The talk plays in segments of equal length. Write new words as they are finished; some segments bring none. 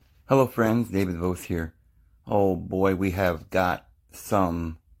Hello friends, David Vos here. Oh boy, we have got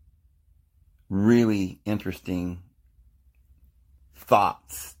some really interesting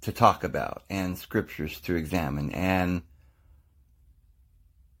thoughts to talk about and scriptures to examine. And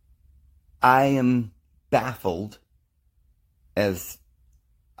I am baffled, as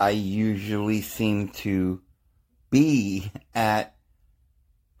I usually seem to be, at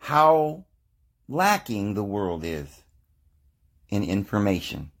how lacking the world is in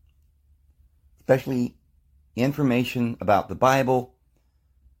information. Especially information about the Bible,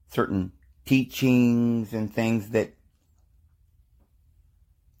 certain teachings and things that,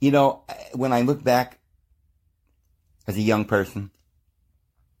 when I look back as a young person,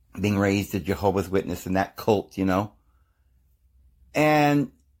 being raised a Jehovah's Witness in that cult, and,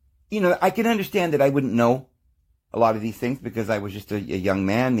 I can understand that I wouldn't know a lot of these things because I was just a young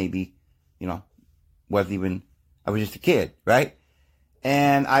man, maybe, I was just a kid, right?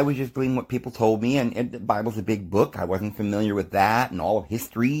 And I was just believing what people told me, and the Bible's a big book. I wasn't familiar with that and all of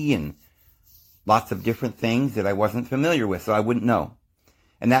history and lots of different things that I wasn't familiar with, so I wouldn't know.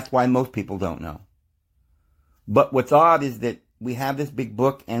 And that's why most people don't know. But what's odd is that we have this big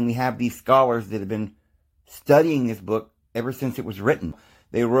book and we have these scholars that have been studying this book ever since it was written.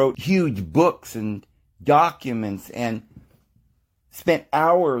 They wrote huge books and documents and spent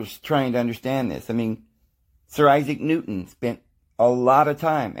hours trying to understand this. I mean, Sir Isaac Newton spent a lot of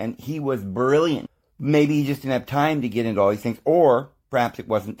time, and he was brilliant. Maybe he just didn't have time to get into all these things, or perhaps it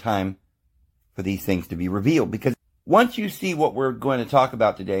wasn't time for these things to be revealed. Because once you see what we're going to talk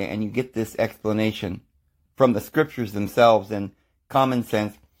about today, and you get this explanation from the scriptures themselves and common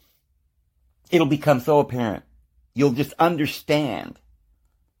sense, it'll become so apparent. You'll just understand.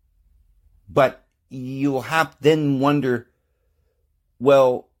 But you'll have to then wonder,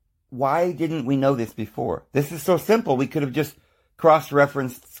 well, why didn't we know this before? This is so simple. We could have just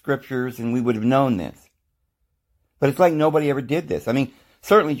cross-referenced scriptures and we would have known this. But it's like nobody ever did this. I mean,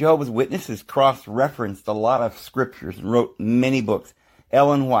 certainly Jehovah's Witnesses cross-referenced a lot of scriptures and wrote many books.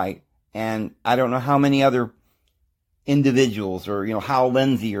 Ellen White and I don't know how many other individuals, or, Hal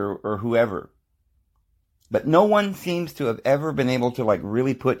Lindsey or whoever. But no one seems to have ever been able to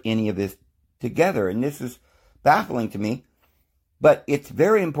really put any of this together. And this is baffling to me. But it's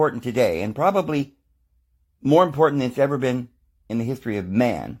very important today, and probably more important than it's ever been in the history of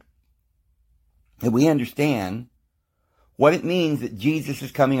man, that we understand what it means that Jesus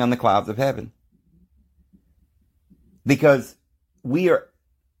is coming on the clouds of heaven. Because we are,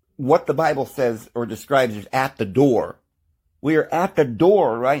 what the Bible says or describes as at the door. We are at the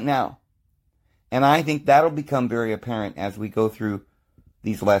door right now. And I think that'll become very apparent as we go through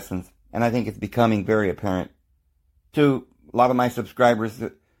these lessons. And I think it's becoming very apparent to a lot of my subscribers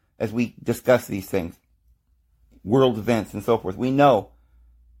as we discuss these things, world events and so forth. We know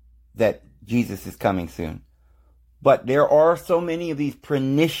that Jesus is coming soon. But there are so many of these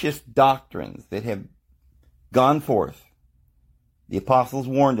pernicious doctrines that have gone forth. The apostles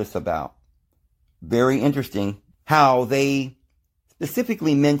warned us about. Very interesting how they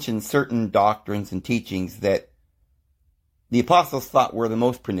specifically mention certain doctrines and teachings that the apostles thought were the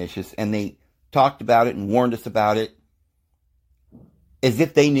most pernicious, and they talked about it and warned us about it as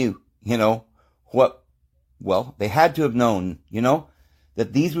if they knew, what, well, they had to have known,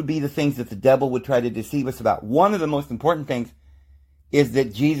 that these would be the things that the devil would try to deceive us about. One of the most important things is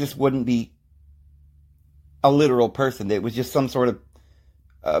that Jesus wouldn't be a literal person. That it was just some sort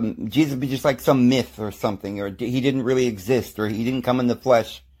of, Jesus would be just like some myth or something, or he didn't really exist, or he didn't come in the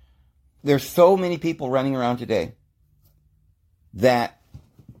flesh. There's so many people running around today that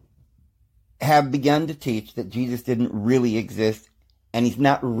have begun to teach that Jesus didn't really exist, and he's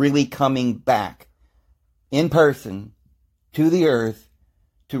not really coming back in person to the earth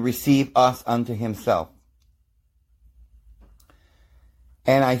to receive us unto himself.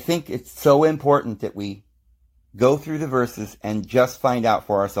 And I think it's so important that we go through the verses and just find out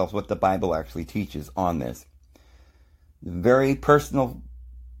for ourselves what the Bible actually teaches on this. Very personal,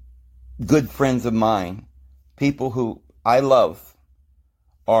 good friends of mine, people who I love,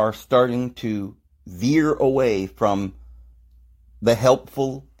 are starting to veer away from the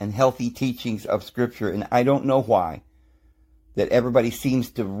helpful and healthy teachings of Scripture. And I don't know why. That everybody seems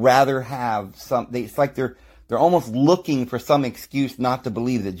to rather have it's like they're almost looking for some excuse not to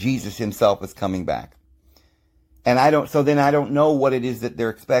believe that Jesus himself is coming back. And so then I don't know what it is that they're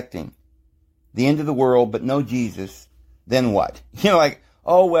expecting. The end of the world, but no Jesus, then what?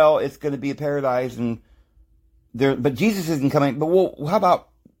 Oh well, it's going to be a paradise but Jesus isn't coming. But how about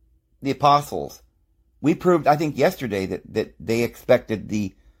the apostles? We proved, I think yesterday, that they expected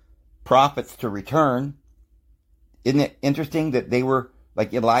the prophets to return. Isn't it interesting that they were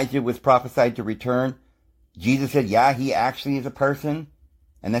like Elijah was prophesied to return. Jesus said, yeah, he actually is a person,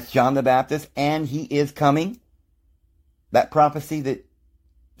 and that's John the Baptist, and he is coming. That prophecy that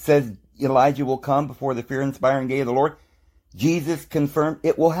says Elijah will come before the fear-inspiring day of the Lord, Jesus confirmed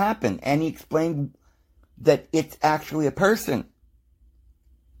it will happen, and he explained that it's actually a person.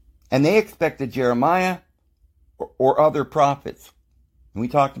 And they expected Jeremiah or other prophets. And we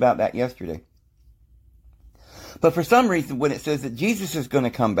talked about that yesterday. But for some reason, when it says that Jesus is going to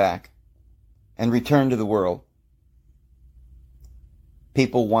come back and return to the world,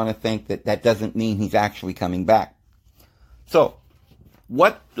 people want to think that that doesn't mean he's actually coming back. So,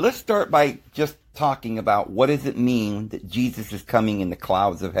 let's start by just talking about what does it mean that Jesus is coming in the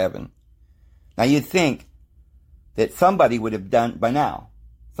clouds of heaven. Now you'd think that somebody would have done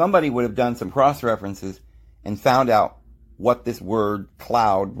some cross-references and found out what this word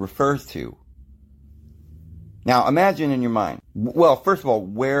cloud refers to. Now imagine in your mind, well, first of all,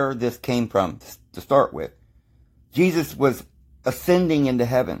 where this came from to start with. Jesus was ascending into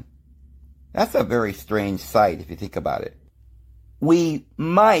heaven. That's a very strange sight if you think about it. We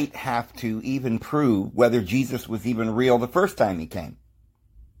might have to even prove whether Jesus was even real the first time he came.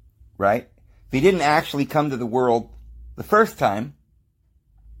 Right? If he didn't actually come to the world the first time,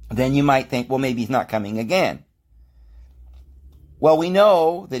 then you might think, well, maybe he's not coming again. Well, we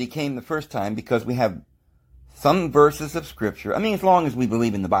know that he came the first time because we have some verses of Scripture. I mean, as long as we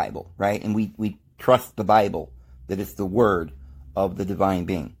believe in the Bible, right? And we trust the Bible, that it's the word of the divine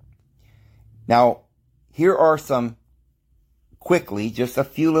being. Now, here are some, quickly, just a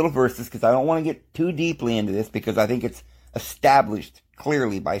few little verses, because I don't want to get too deeply into this, because I think it's established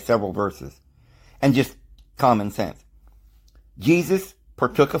clearly by several verses. And just common sense. Jesus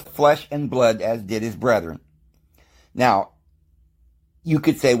partook of flesh and blood as did his brethren. Now, you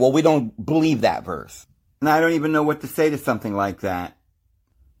could say, well, we don't believe that verse. And I don't even know what to say to something like that,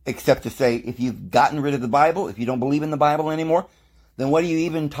 except to say, if you've gotten rid of the Bible, if you don't believe in the Bible anymore, then what are you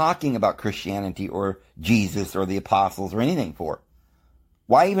even talking about Christianity or Jesus or the apostles or anything for?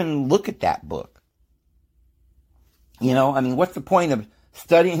 Why even look at that book? You know, I mean, what's the point of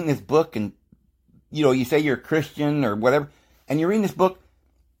studying this book and, you know, you say you're a Christian or whatever, and you're reading this book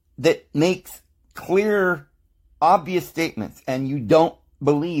that makes clear, obvious statements, and you don't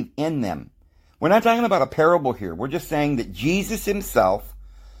believe in them. We're not talking about a parable here. We're just saying that Jesus himself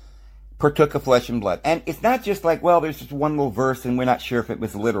partook of flesh and blood. And it's not just like, well, there's just one little verse and we're not sure if it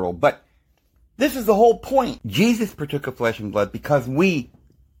was literal. But this is the whole point. Jesus partook of flesh and blood because we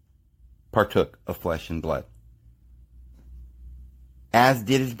partook of flesh and blood. As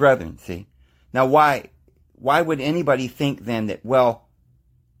did his brethren, see? Now why would anybody think then that, well,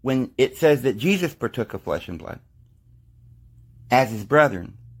 when it says that Jesus partook of flesh and blood, as his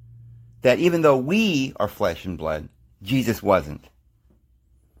brethren, that even though we are flesh and blood, Jesus wasn't.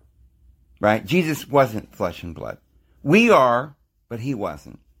 Right? Jesus wasn't flesh and blood. We are, but he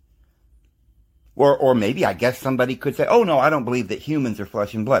wasn't. Or maybe, I guess somebody could say, oh no, I don't believe that humans are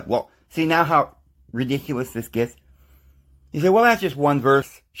flesh and blood. Well, see now how ridiculous this gets? You say, well, that's just one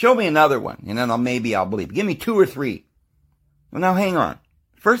verse. Show me another one, and then maybe I'll believe. Give me 2 or 3. Well, now hang on.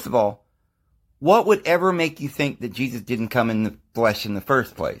 First of all, what would ever make you think that Jesus didn't come in the flesh in the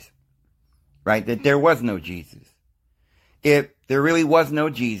first place? Right? That there was no Jesus. If there really was no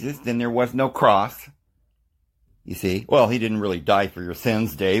Jesus, then there was no cross. You see? Well, he didn't really die for your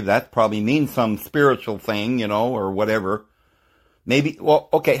sins, Dave. That probably means some spiritual thing, you know, or whatever. Maybe, well,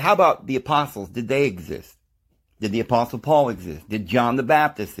 okay, how about the apostles? Did they exist? Did the apostle Paul exist? Did John the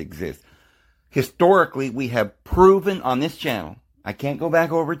Baptist exist? Historically, we have proven on this channel, I can't go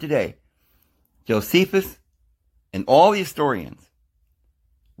back over it today, Josephus and all the historians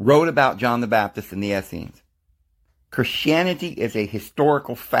wrote about John the Baptist and the Essenes. Christianity is a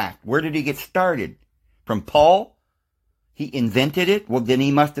historical fact. Where did he get started? From Paul? He invented it? Well, then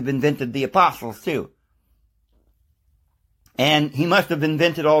he must have invented the apostles too. And he must have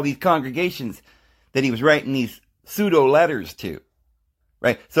invented all these congregations that he was writing these pseudo letters to.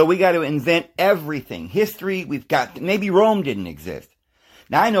 Right? So we got to invent everything. History, we've got, maybe Rome didn't exist.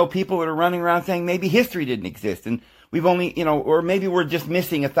 Now I know people that are running around saying maybe history didn't exist and we've only, you know, or maybe we're just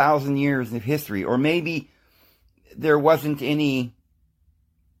missing 1,000 years of history, or maybe there wasn't any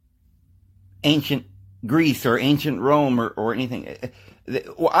ancient Greece or ancient Rome or anything.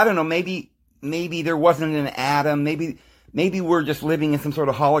 Well, I don't know, maybe there wasn't an Adam, maybe we're just living in some sort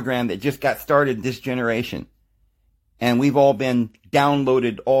of hologram that just got started this generation. And we've all been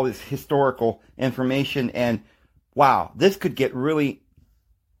downloaded all this historical information, and wow, this could get really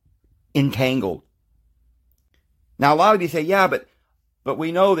entangled. Now, a lot of you say, yeah, but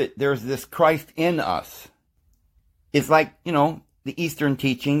we know that there's this Christ in us. It's like, you know, the Eastern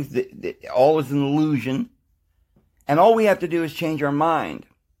teachings, that all is an illusion. And all we have to do is change our mind,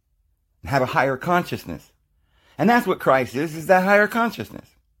 have a higher consciousness. And that's what Christ is that higher consciousness.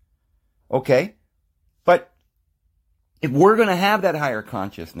 Okay? But if we're going to have that higher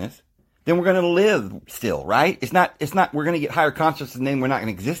consciousness, then we're going to live still, right? It's not, we're going to get higher consciousness and then we're not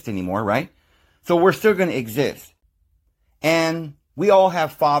going to exist anymore, right? So we're still going to exist. And we all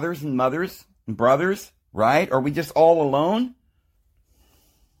have fathers and mothers and brothers, right? Are we just all alone?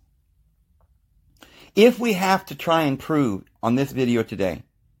 If we have to try and prove on this video today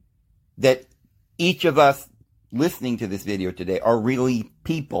that each of us listening to this video today are really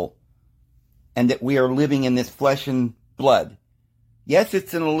people and that we are living in this flesh and blood, yes,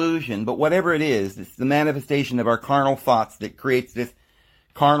 it's an illusion, but whatever it is, it's the manifestation of our carnal thoughts that creates this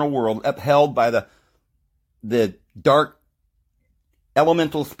carnal world upheld by the dark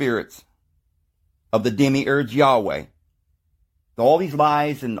elemental spirits of the demiurge Yahweh. All these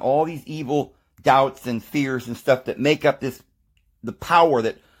lies and all these evil doubts and fears and stuff that make up the power,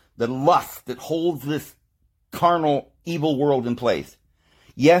 the lust that holds this carnal evil world in place.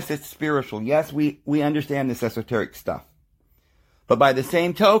 Yes, it's spiritual. Yes, we understand this esoteric stuff. But by the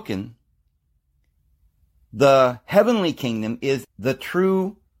same token, the heavenly kingdom is the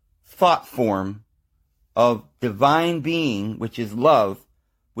true thought form of divine being, which is love,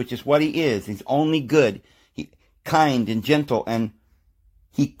 which is what he is. He's only good, kind and gentle, and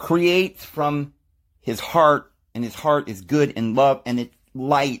he creates from his heart, and his heart is good and love, and it's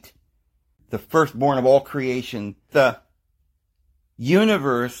light, the firstborn of all creation. The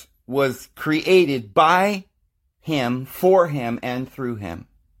universe was created by him, for him, and through him.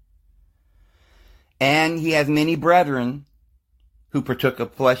 And he has many brethren who partook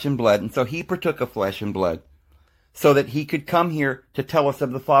of flesh and blood, and so he partook of flesh and blood, so that he could come here to tell us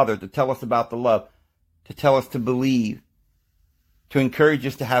of the Father, to tell us about the love, to tell us to believe, to encourage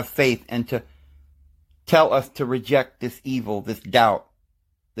us to have faith, and to tell us to reject this evil, this doubt,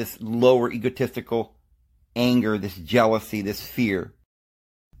 this lower egotistical anger, this jealousy, this fear.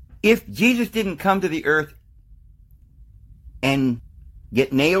 If Jesus didn't come to the earth and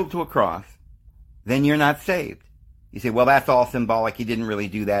get nailed to a cross, then you're not saved. You say, well, that's all symbolic. He didn't really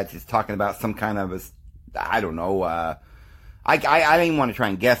do that. It's just talking about some kind of I don't know. I don't even want to try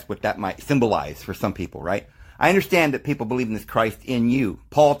and guess what that might symbolize for some people, right? I understand that people believe in this Christ in you.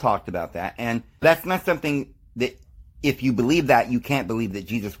 Paul talked about that. And that's not something that, if you believe that, you can't believe that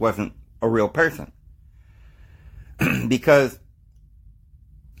Jesus wasn't a real person. Because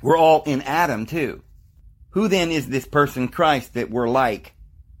we're all in Adam too. Who then is this person Christ that we're like?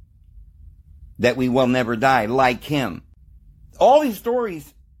 That we will never die, like him? All these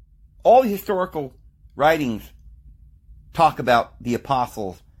stories, all the historical writings talk about the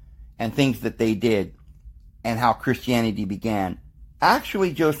apostles and things that they did and how Christianity began.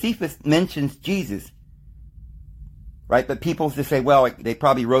 Actually, Josephus mentions Jesus, right? But people just say, well, they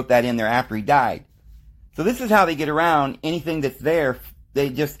probably wrote that in there after he died. So this is how they get around anything that's there. They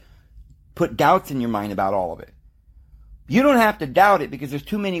just put doubts in your mind about all of it. You don't have to doubt it because there's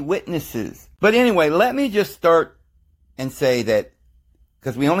too many witnesses. But anyway, let me just start and say that,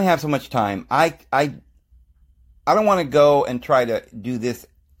 because we only have so much time, I don't want to go and try to do this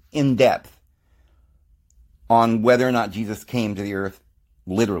in depth on whether or not Jesus came to the earth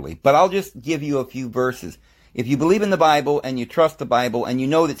literally. But I'll just give you a few verses. If you believe in the Bible and you trust the Bible and you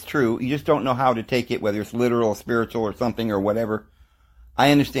know that's true, you just don't know how to take it, whether it's literal or spiritual or something or whatever,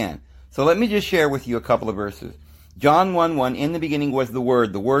 I understand. So let me just share with you a couple of verses. John 1:1, in the beginning was the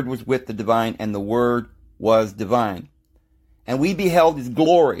Word was with the divine, and the Word was divine. And we beheld his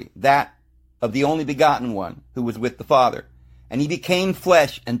glory, that of the only begotten one, who was with the Father. And he became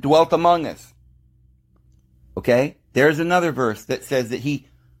flesh and dwelt among us. Okay? There's another verse that says that he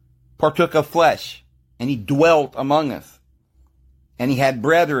partook of flesh, and he dwelt among us. And he had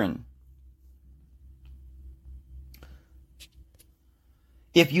brethren.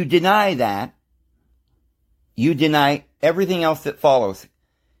 If you deny that, you deny everything else that follows.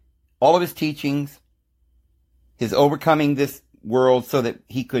 All of his teachings, his overcoming this world so that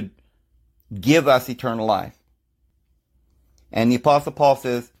he could give us eternal life. And the Apostle Paul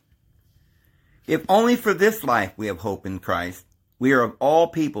says, if only for this life we have hope in Christ, we are of all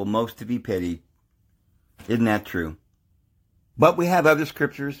people most to be pitied. Isn't that true? But we have other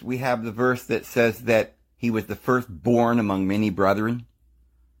scriptures. We have the verse that says that he was the firstborn among many brethren.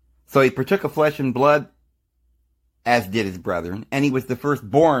 So he partook of flesh and blood, as did his brethren, and he was the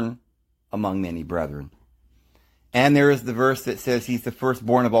firstborn among many brethren. And there is the verse that says he's the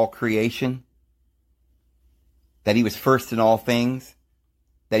firstborn of all creation, that he was first in all things,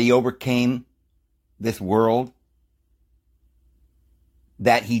 that he overcame this world.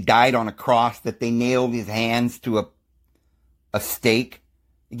 that he died on a cross, that they nailed his hands to a stake.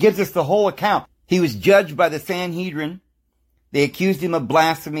 It gives us the whole account. He was judged by the Sanhedrin. They accused him of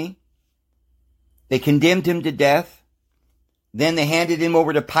blasphemy. They condemned him to death. Then they handed him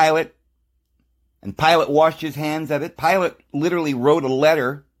over to Pilate, and Pilate washed his hands of it. Pilate literally wrote a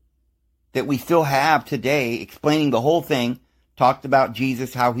letter that we still have today explaining the whole thing, talked about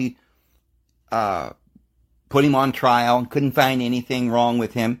Jesus, how he put him on trial and couldn't find anything wrong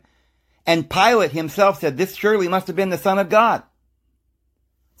with him. And Pilate himself said, this surely must have been the Son of God.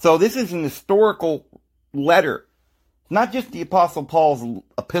 So this is an historical letter. Not just the Apostle Paul's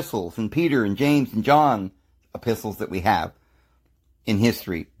epistles and Peter and James and John epistles that we have in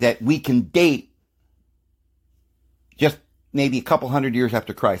history that we can date just maybe a couple hundred years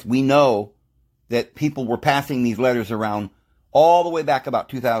after Christ. We know that people were passing these letters around all the way back about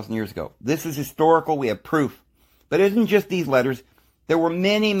 2,000 years ago. This is historical. We have proof. But it isn't just these letters. There were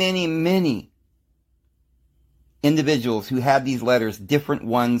many, many, many individuals who had these letters, different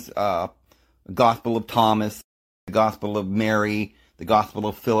ones, Gospel of Thomas, the Gospel of Mary, the Gospel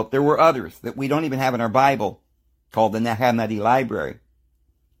of Philip. There were others that we don't even have in our Bible called the Nahamadi Library.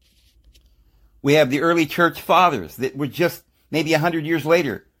 We have the early church fathers that were just maybe 100 years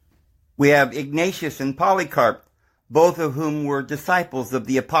later. We have Ignatius and Polycarp, both of whom were disciples of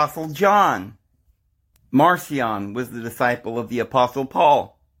the Apostle John. Marcion was the disciple of the Apostle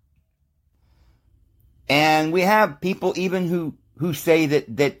Paul. And we have people even who say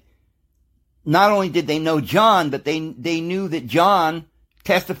that not only did they know John, but they knew that John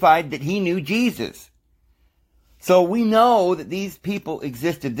testified that he knew Jesus. So we know that these people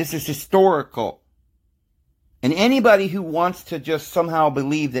existed. This is historical. And anybody who wants to just somehow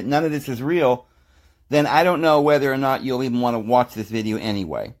believe that none of this is real, then I don't know whether or not you'll even want to watch this video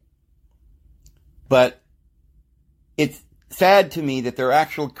anyway. But it's sad to me that there are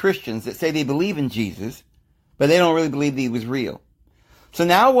actual Christians that say they believe in Jesus, but they don't really believe that he was real. So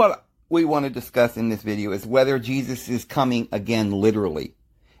now what we want to discuss in this video is whether Jesus is coming again literally.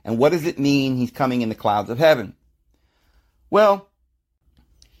 And what does it mean he's coming in the clouds of heaven? Well,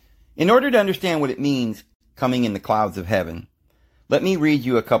 in order to understand what it means coming in the clouds of heaven, let me read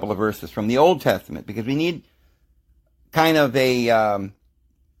you a couple of verses from the Old Testament, because we need kind of a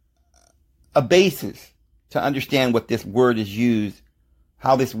basis to understand what this word is used,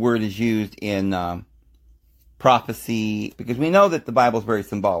 how this word is used in prophecy, because we know that the Bible is very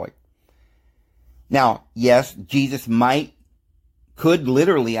symbolic. Now, yes, Jesus could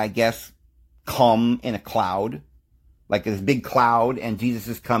literally, I guess, come in a cloud, like this big cloud, and Jesus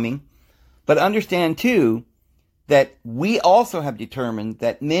is coming. But understand, too, that we also have determined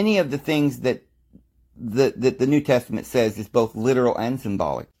that many of the things that the New Testament says is both literal and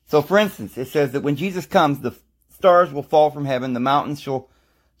symbolic. So, for instance, it says that when Jesus comes, the stars will fall from heaven, the mountains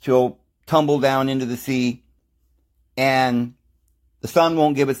shall tumble down into the sea, and the sun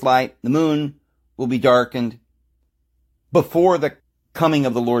won't give its light, the moon will be darkened before the coming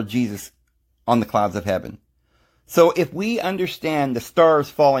of the Lord Jesus on the clouds of heaven. So if we understand the stars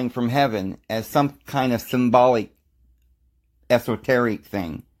falling from heaven as some kind of symbolic, esoteric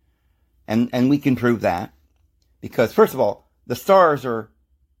thing, and we can prove that, because first of all, the stars are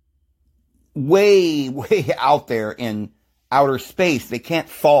way, way out there in outer space. They can't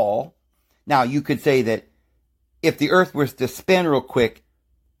fall. Now, you could say that if the earth was to spin real quick,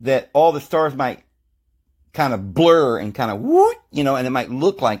 that all the stars might kind of blur and kind of whoop, and it might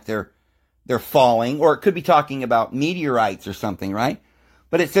look like they're falling, or it could be talking about meteorites or something, right?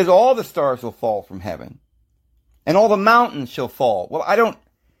 But it says all the stars will fall from heaven, and all the mountains shall fall. Well,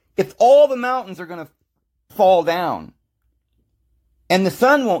 if all the mountains are going to fall down, and the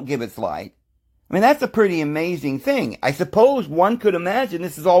sun won't give its light, I mean, that's a pretty amazing thing. I suppose one could imagine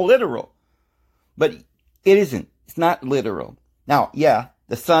this is all literal, but it isn't. It's not literal. Now, yeah,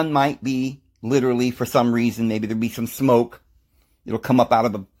 the sun might be literally, for some reason, maybe there'll be some smoke. It'll come up out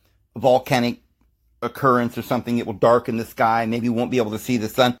of a volcanic occurrence or something. It will darken the sky. Maybe you won't be able to see the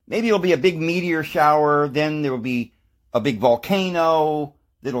sun. Maybe it'll be a big meteor shower. Then there will be a big volcano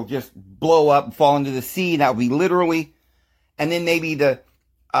that'll just blow up and fall into the sea. That will be literally. And then maybe the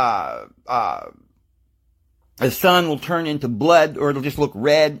sun will turn into blood, or it'll just look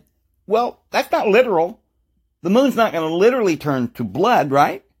red. Well, that's not literal. The moon's not going to literally turn to blood,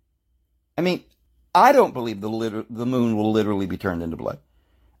 right? I mean, I don't believe the moon will literally be turned into blood.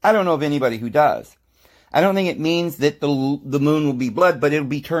 I don't know of anybody who does. I don't think it means that the moon will be blood, but it'll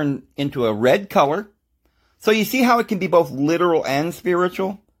be turned into a red color. So you see how it can be both literal and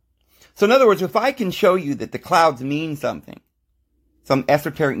spiritual? So in other words, if I can show you that the clouds mean something, some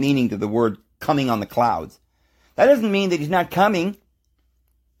esoteric meaning to the word coming on the clouds, that doesn't mean that he's not coming.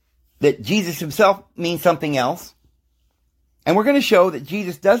 that Jesus himself means something else. And we're going to show that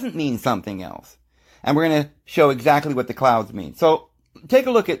Jesus doesn't mean something else. And we're going to show exactly what the clouds mean. So take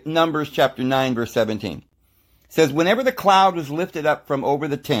a look at Numbers chapter 9, verse 17. It says, whenever the cloud was lifted up from over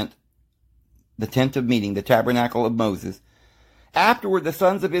the tent of meeting, the tabernacle of Moses, afterward the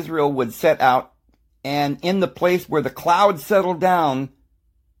sons of Israel would set out, and in the place where the cloud settled down,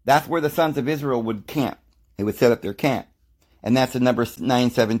 that's where the sons of Israel would camp. They would set up their camp. And that's in Numbers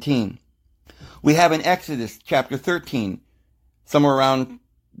 9:17. We have in Exodus chapter 13, somewhere around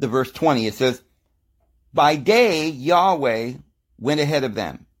the verse 20, it says, by day Yahweh went ahead of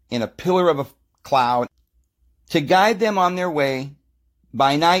them in a pillar of a cloud to guide them on their way,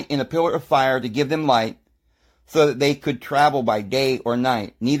 by night in a pillar of fire to give them light, so that they could travel by day or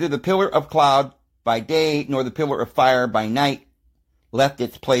night. Neither the pillar of cloud by day nor the pillar of fire by night left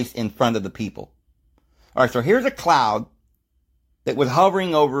its place in front of the people. All right, so here's a cloud that was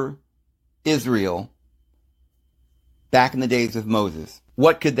hovering over Israel back in the days of Moses.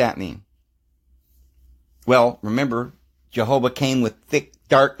 What could that mean? Well, remember, Jehovah came with thick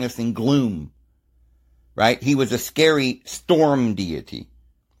darkness and gloom, right? He was a scary storm deity.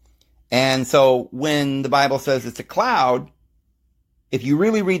 And so when the Bible says it's a cloud, if you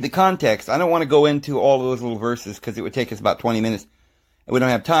really read the context, I don't want to go into all of those little verses because it would take us about 20 minutes and we don't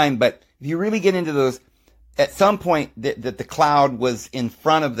have time. But if you really get into those, at some point that the cloud was in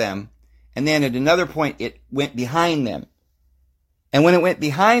front of them, and then at another point it went behind them. And when it went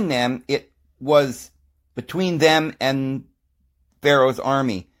behind them, it was between them and Pharaoh's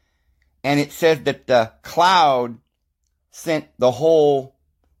army. And it says that the cloud sent the whole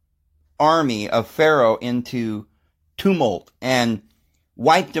army of Pharaoh into tumult and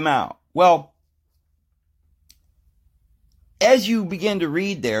wiped them out. Well, as you begin to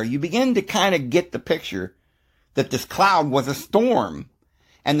read there, you begin to kind of get the picture that this cloud was a storm.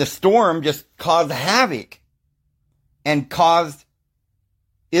 And the storm just caused havoc and caused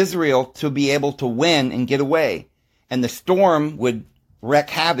Israel to be able to win and get away. And the storm would wreak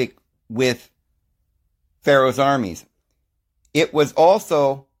havoc with Pharaoh's armies. It was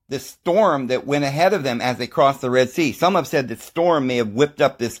also the storm that went ahead of them as they crossed the Red Sea. Some have said that storm may have whipped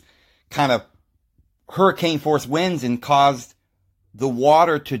up this kind of hurricane force winds and caused the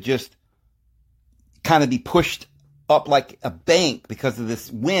water to just kind of be pushed up like a bank because of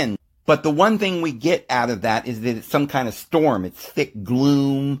this wind. But the one thing we get out of that is that it's some kind of storm. It's thick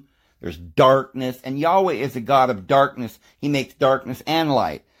gloom. There's darkness. And Yahweh is a God of darkness. He makes darkness and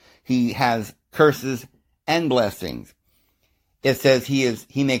light. He has curses and blessings. It says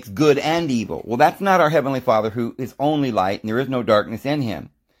he makes good and evil. Well, that's not our Heavenly Father, who is only light and there is no darkness in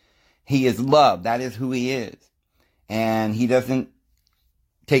him. He is love. That is who he is. And he doesn't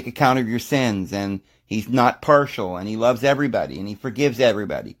take account of your sins, and he's not partial, and he loves everybody, and he forgives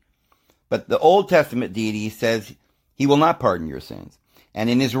everybody. But the Old Testament deity says he will not pardon your sins. And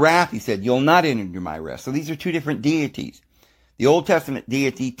in his wrath, he said, you'll not enter into my rest. So these are two different deities. The Old Testament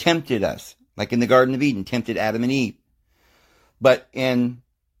deity tempted us, like in the Garden of Eden, tempted Adam and Eve. But in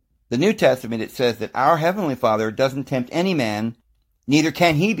the New Testament, it says that our Heavenly Father doesn't tempt any man, neither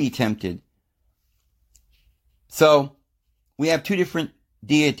can he be tempted. So we have two different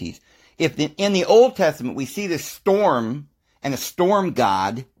deities. If in the Old Testament we see this storm and a storm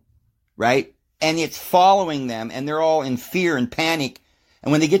god, right? And it's following them and they're all in fear and panic.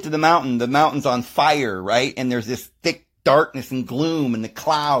 And when they get to the mountain's on fire, right? And there's this thick darkness and gloom and the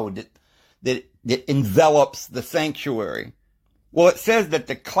cloud that envelops the sanctuary. Well, it says that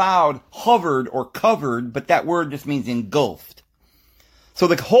the cloud hovered or covered, but that word just means engulfed. So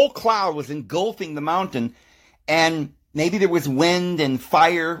the whole cloud was engulfing the mountain, and maybe there was wind and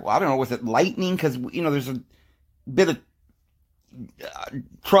fire. Well, I don't know, was it lightning? Because, there's a bit of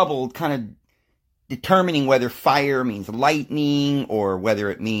trouble kind of determining whether fire means lightning or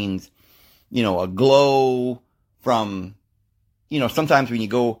whether it means, a glow from, sometimes when you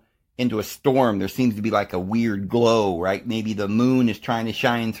go into a storm, there seems to be like a weird glow, right? Maybe the moon is trying to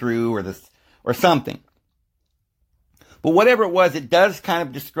shine through or something. But whatever it was, it does kind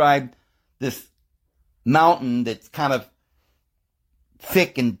of describe this mountain that's kind of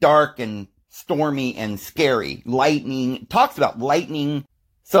thick and dark and stormy and scary. Lightning. It talks about lightning.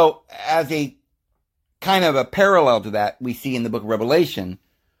 So as a kind of a parallel to that, we see in the book of Revelation,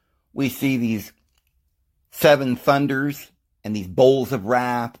 we see these 7 thunders and these bowls of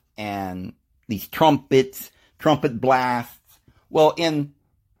wrath and these trumpet blasts. Well, in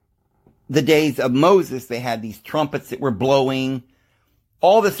the days of Moses, they had these trumpets that were blowing,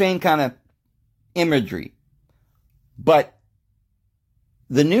 all the same kind of imagery. But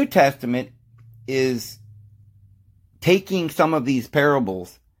the New Testament is taking some of these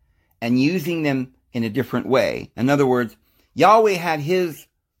parables and using them in a different way. In other words, Yahweh had his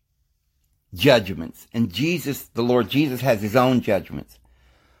judgments, and Jesus, the Lord Jesus, has his own judgments.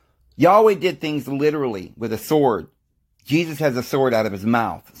 Yahweh did things literally with a sword. Jesus has a sword out of his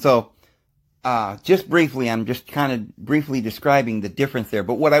mouth. So, just briefly, I'm just kind of briefly describing the difference there.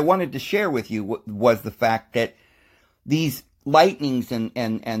 But what I wanted to share with you was the fact that these lightnings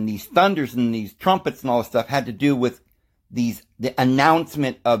and these thunders and these trumpets and all this stuff had to do with the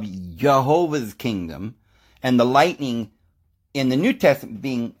announcement of Jehovah's kingdom, and the lightning in the New Testament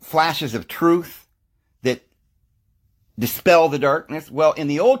being flashes of truth that dispel the darkness. Well, in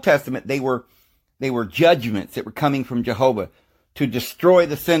the Old Testament, they were judgments that were coming from Jehovah to destroy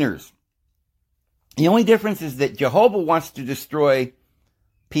the sinners. The only difference is that Jehovah wants to destroy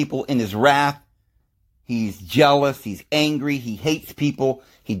people in his wrath. He's jealous, he's angry, he hates people,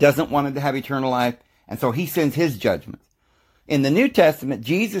 he doesn't want them to have eternal life, and so he sends his judgments. In the New Testament,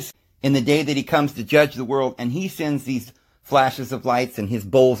 Jesus, in the day that he comes to judge the world, and he sends these flashes of lights and his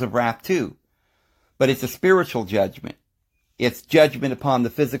bowls of wrath too. But it's a spiritual judgment. It's judgment upon the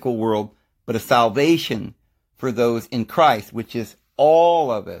physical world, but a salvation for those in Christ, which is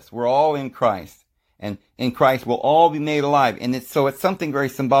all of us. We're all in Christ. And in Christ we'll all be made alive. And it's something very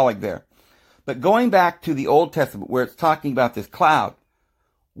symbolic there. But going back to the Old Testament where it's talking about this cloud,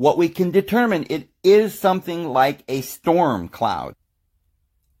 what we can determine, it is something like a storm cloud.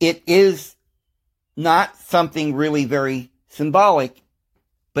 It is not something really very symbolic,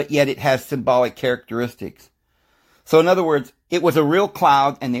 but yet it has symbolic characteristics. So in other words, it was a real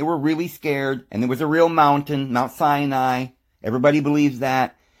cloud and they were really scared, and there was a real mountain, Mount Sinai. Everybody believes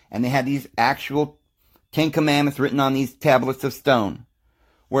that. And they had these actual 10 Commandments written on these tablets of stone.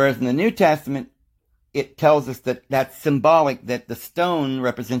 Whereas in the New Testament, it tells us that that's symbolic, that the stone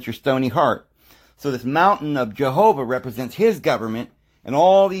represents your stony heart. So this mountain of Jehovah represents his government, and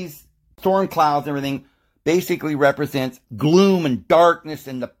all these storm clouds and everything basically represents gloom and darkness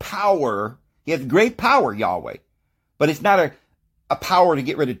and the power. He has great power, Yahweh. But it's not a power to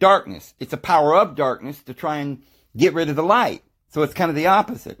get rid of darkness. It's a power of darkness to try and get rid of the light. So it's kind of the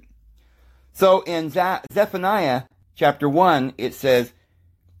opposite. So in Zephaniah chapter 1, it says,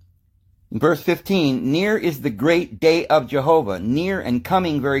 in verse 15, "Near is the great day of Jehovah, near and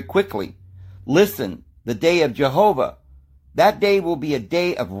coming very quickly. Listen, the day of Jehovah. That day will be a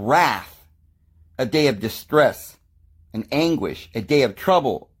day of wrath, a day of distress and anguish, a day of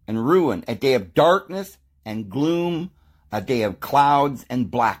trouble and ruin, a day of darkness and gloom, a day of clouds and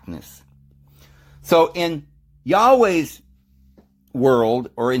blackness." So in Yahweh's world,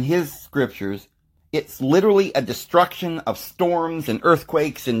 or in his scriptures, it's literally a destruction of storms and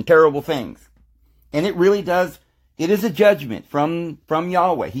earthquakes and terrible things. And it really does, it is a judgment from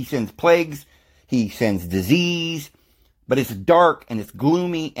Yahweh. He sends plagues, he sends disease, but it's dark and it's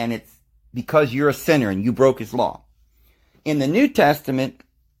gloomy, and it's because you're a sinner and you broke his law. In the New Testament,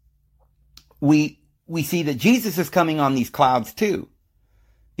 we see that Jesus is coming on these clouds too,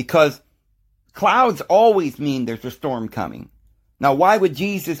 because clouds always mean there's a storm coming. Now, why would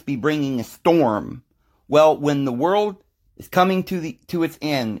Jesus be bringing a storm? Well, when the world is coming to its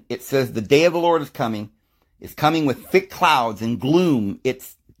end, it says the day of the Lord is coming. It's coming with thick clouds and gloom.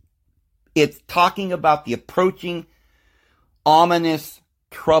 It's talking about the approaching ominous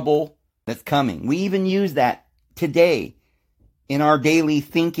trouble that's coming. We even use that today in our daily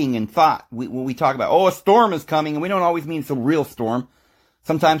thinking and thought. When we talk about, a storm is coming, and we don't always mean it's a real storm.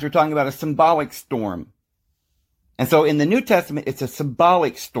 Sometimes we're talking about a symbolic storm. And so in the New Testament, it's a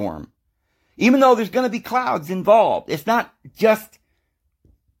symbolic storm. Even though there's going to be clouds involved, it's not just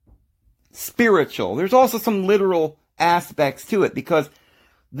spiritual. There's also some literal aspects to it, because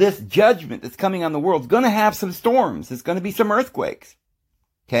this judgment that's coming on the world is going to have some storms. There's going to be some earthquakes.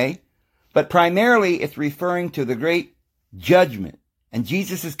 Okay? But primarily, it's referring to the great judgment. And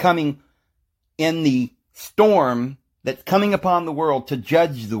Jesus is coming in the storm that's coming upon the world to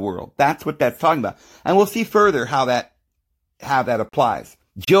judge the world. That's what that's talking about. And we'll see further how that applies.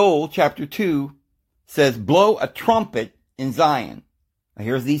 Joel chapter 2 says, "Blow a trumpet in Zion." Now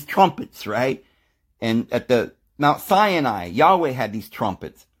here's these trumpets, right? And at the Mount Sinai, Yahweh had these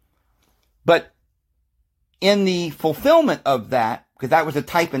trumpets. But in the fulfillment of that, because that was a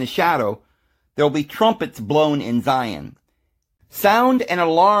type and a shadow, there'll be trumpets blown in Zion. "Sound an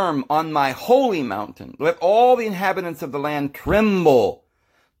alarm on my holy mountain. Let all the inhabitants of the land tremble,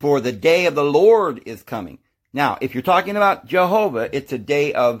 for the day of the Lord is coming." Now, if you're talking about Jehovah, it's a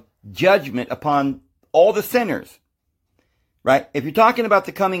day of judgment upon all the sinners, right? If you're talking about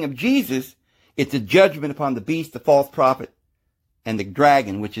the coming of Jesus, it's a judgment upon the beast, the false prophet, and the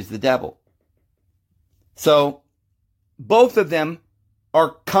dragon, which is the devil. So, both of them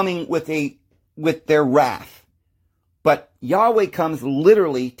are coming with their wrath. But Yahweh comes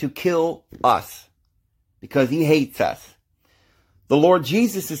literally to kill us because he hates us. The Lord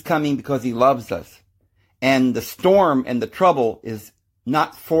Jesus is coming because he loves us. And the storm and the trouble is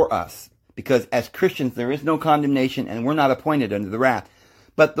not for us, because as Christians there is no condemnation and we're not appointed under the wrath.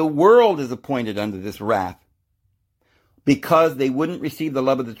 But the world is appointed under this wrath because they wouldn't receive the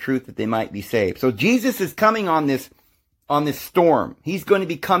love of the truth that they might be saved. So Jesus is coming on this storm. He's going to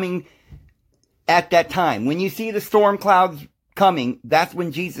be coming at that time. When you see the storm clouds coming, that's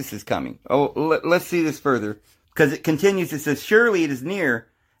when Jesus is coming. Oh, let's see this further, because it continues. It says, surely it is near,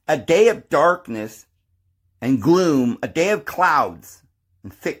 a day of darkness and gloom, a day of clouds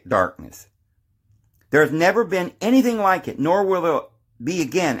and thick darkness. There has never been anything like it, nor will there be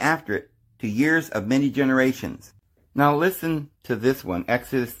again after it, to years of many generations. Now listen to this one,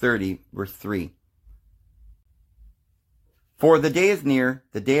 Exodus 30, verse 3. For the day is near,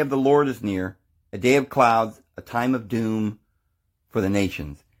 the day of the Lord is near, a day of clouds, a time of doom for the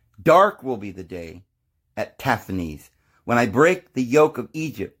nations. Dark will be the day at Taphanes, when I break the yoke of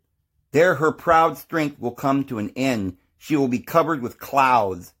Egypt. There her proud strength will come to an end. She will be covered with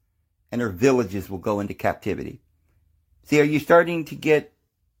clouds, and her villages will go into captivity. See, are you starting to get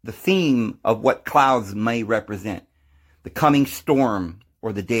the theme of what clouds may represent? The coming storm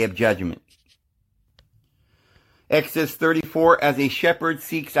or the day of judgment. Exodus 34, as a shepherd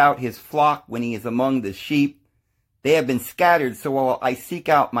seeks out his flock when he is among the sheep, they have been scattered, so will I seek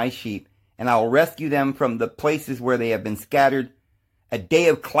out my sheep, and I will rescue them from the places where they have been scattered, a day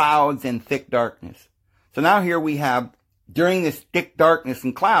of clouds and thick darkness. So now here we have, during this thick darkness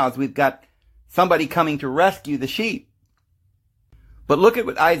and clouds, we've got somebody coming to rescue the sheep. But look at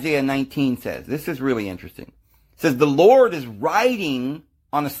what Isaiah 19 says. This is really interesting. It says, the Lord is riding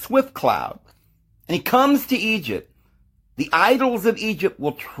on a swift cloud, and he comes to Egypt. The idols of Egypt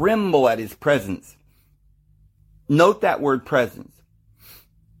will tremble at his presence. Note that word presence.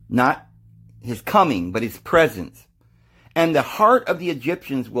 Not his coming, but his presence. And the heart of the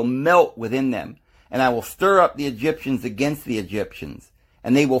Egyptians will melt within them. And I will stir up the Egyptians against the Egyptians.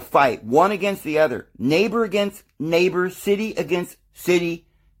 And they will fight one against the other. Neighbor against neighbor. City against city.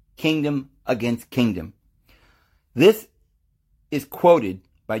 Kingdom against kingdom. This is quoted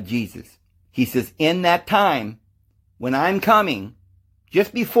by Jesus. He says, in that time, when I'm coming,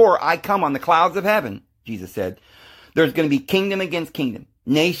 just before I come on the clouds of heaven, Jesus said, there's going to be kingdom against kingdom,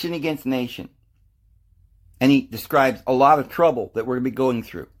 nation against nation. And he describes a lot of trouble that we're going to be going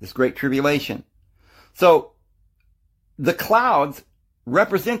through, this great tribulation. So the clouds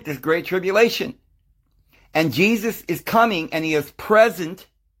represent this great tribulation. And Jesus is coming and he is present.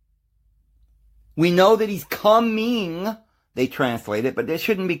 We know that he's coming, they translate it, but it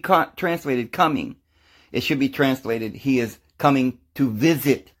shouldn't be translated coming. It should be translated, he is coming to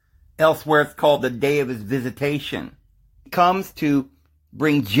visit. Elsewhere it's called the day of his visitation. He comes to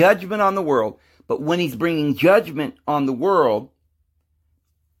bring judgment on the world. But when he's bringing judgment on the world,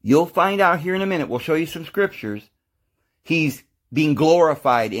 you'll find out here in a minute, we'll show you some scriptures, he's being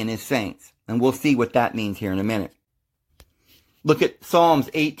glorified in his saints. And we'll see what that means here in a minute. Look at Psalms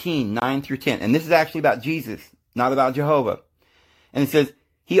 18, 9 through 10. And this is actually about Jesus, not about Jehovah. And it says,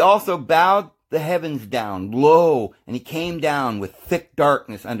 he also bowed the heavens down low, and he came down with thick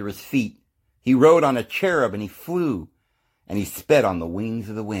darkness under his feet. He rode on a cherub, and he flew, and he sped on the wings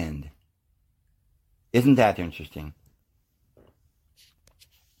of the wind. Isn't that interesting?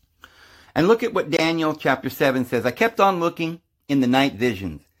 And look at what Daniel chapter 7 says. I kept on looking in the night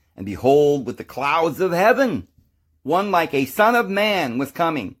visions, and behold, with the clouds of heaven, one like a son of man was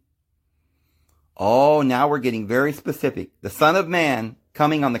coming. Oh, now we're getting very specific. The Son of Man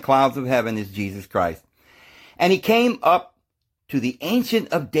coming on the clouds of heaven is Jesus Christ. And he came up to the Ancient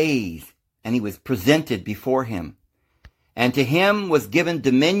of Days, and he was presented before him. And to him was given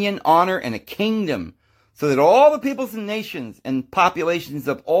dominion, honor, and a kingdom, so that all the peoples and nations and populations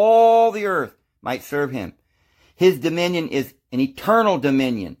of all the earth might serve him. His dominion is an eternal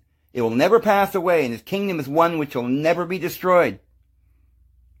dominion. It will never pass away, and his kingdom is one which will never be destroyed.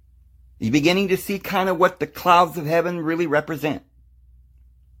 You're beginning to see kind of what the clouds of heaven really represent.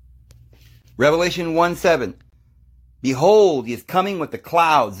 Revelation 1:7. Behold, he is coming with the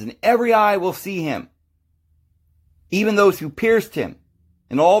clouds, and every eye will see him, even those who pierced him,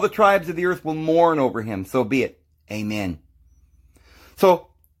 and all the tribes of the earth will mourn over him. So be it. Amen. So,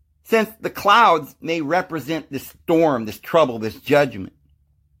 since the clouds may represent this storm, this trouble, this judgment,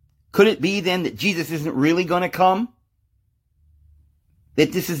 could it be then that Jesus isn't really going to come?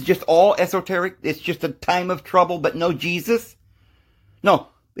 That this is just all esoteric? It's just a time of trouble, but no Jesus? No,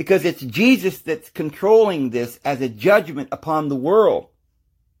 because it's Jesus that's controlling this as a judgment upon the world.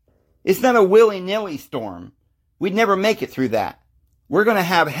 It's not a willy-nilly storm. We'd never make it through that. We're going to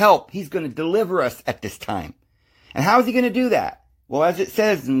have help. He's going to deliver us at this time. And how is he going to do that? Well, as it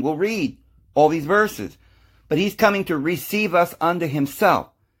says, and we'll read all these verses, but he's coming to receive us unto himself.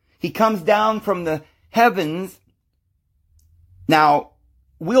 He comes down from the heavens. Now,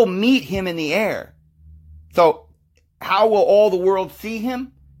 we'll meet him in the air. So, how will all the world see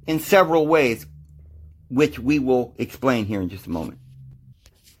him? In several ways, which we will explain here in just a moment.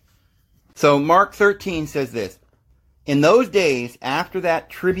 So, Mark 13 says this, in those days, after that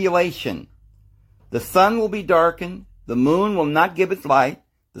tribulation, the sun will be darkened, the moon will not give its light,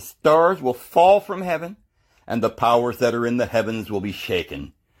 the stars will fall from heaven, and the powers that are in the heavens will be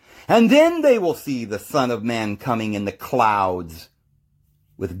shaken. And then they will see the Son of Man coming in the clouds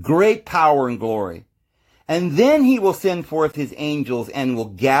with great power and glory. And then he will send forth his angels and will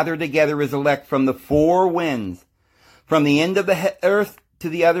gather together his elect from the four winds, from the end of the earth to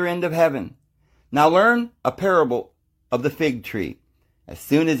the other end of heaven. Now learn a parable of the fig tree. As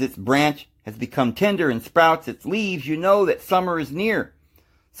soon as its branch has become tender and sprouts its leaves, you know that summer is near.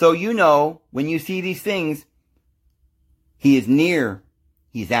 So you know, when you see these things, he is near.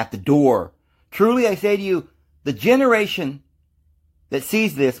 He's at the door. Truly I say to you, the generation that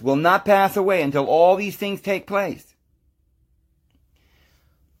sees this will not pass away until all these things take place.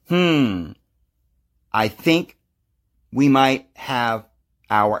 I think we might have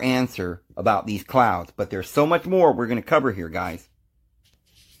our answer about these clouds, but there's so much more we're going to cover here, guys.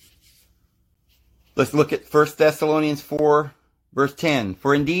 Let's look at 1 Thessalonians 4, verse 10.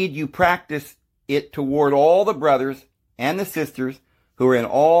 For indeed you practice it toward all the brothers and the sisters who are in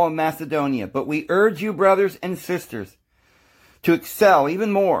all Macedonia. But we urge you, brothers and sisters, to excel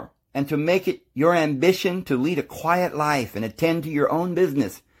even more and to make it your ambition to lead a quiet life and attend to your own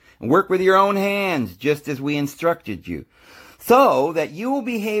business and work with your own hands, just as we instructed you, so that you will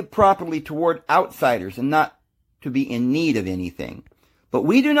behave properly toward outsiders and not to be in need of anything. But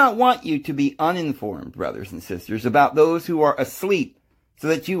we do not want you to be uninformed, brothers and sisters, about those who are asleep, so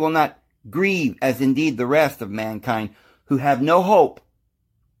that you will not grieve as indeed the rest of mankind who have no hope.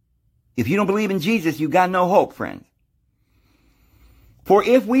 If you don't believe in Jesus, you got no hope, friends. For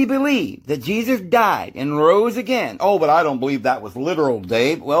if we believe that Jesus died and rose again, oh, but I don't believe that was literal,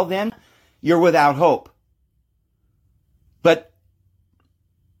 Dave. Well, then you're without hope. But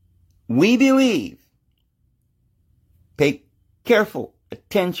we believe, pay careful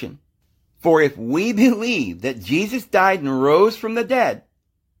attention, for if we believe that Jesus died and rose from the dead,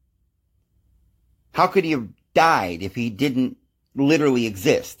 how could he have died if he didn't literally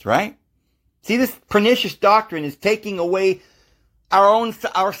exist, right? See, this pernicious doctrine is taking away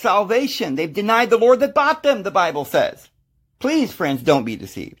our salvation. They've denied the Lord that bought them, the Bible says. Please, friends, don't be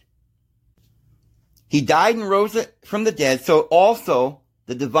deceived. He died and rose from the dead, so also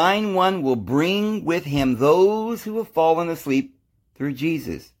the Divine One will bring with him those who have fallen asleep through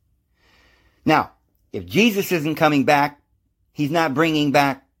Jesus. Now, if Jesus isn't coming back, he's not bringing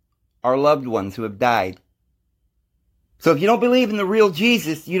back our loved ones who have died. So if you don't believe in the real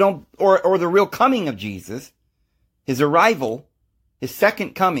Jesus, you don't, or the real coming of Jesus, his arrival, his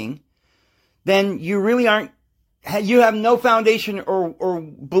second coming, then you really you have no foundation or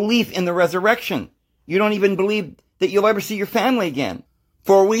belief in the resurrection. You don't even believe that you'll ever see your family again.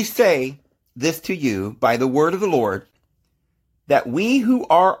 For we say this to you by the word of the Lord, that we who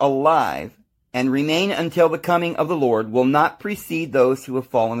are alive and remain until the coming of the Lord will not precede those who have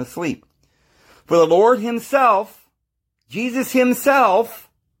fallen asleep. For the Lord himself, Jesus himself,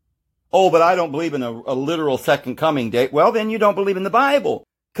 oh, but I don't believe in a literal second coming date. Well, then you don't believe in the Bible,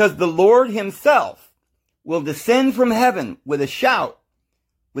 because the Lord himself will descend from heaven with a shout,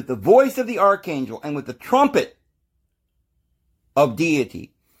 with the voice of the archangel, and with the trumpet of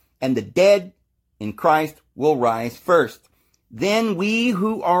deity, and the dead in Christ will rise first. Then we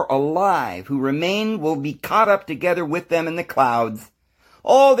who are alive, who remain, will be caught up together with them in the clouds.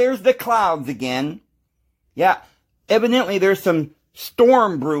 Oh, there's the clouds again. Yeah, evidently there's some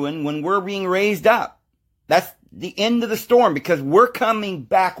storm brewing when we're being raised up. That's the end of the storm, because we're coming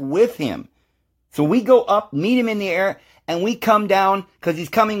back with him. So we go up, meet him in the air, and we come down because he's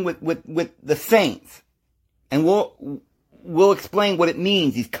coming with the saints. And we'll explain what it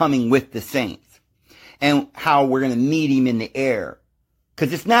means he's coming with the saints and how we're going to meet him in the air.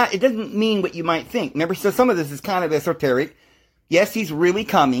 Because it doesn't mean what you might think. Remember, so some of this is kind of esoteric. Yes, he's really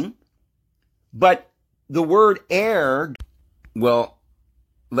coming, but the word air, well,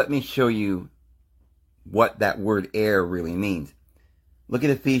 let me show you what that word air really means. Look at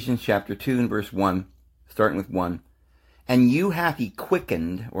Ephesians chapter 2 and verse 1, starting with 1. And you hath he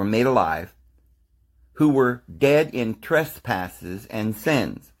quickened, or made alive, who were dead in trespasses and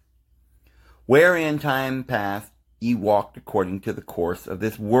sins, wherein time past ye walked according to the course of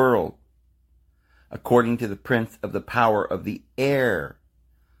this world, according to the prince of the power of the air,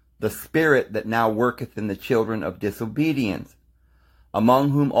 the spirit that now worketh in the children of disobedience, among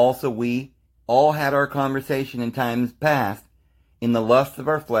whom also we all had our conversation in times past, in the lusts of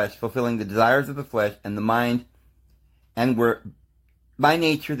our flesh, fulfilling the desires of the flesh and the mind, and were by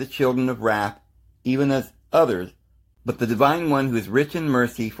nature the children of wrath, even as others. But the divine one, who is rich in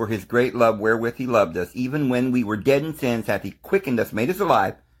mercy, for his great love wherewith he loved us, even when we were dead in sins, hath he quickened us, made us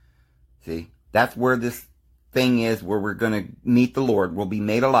alive. See, that's where this thing is, where we're going to meet the Lord. We'll be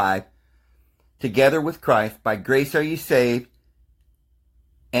made alive together with Christ. By grace are you saved,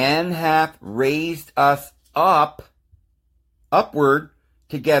 and hath raised us upward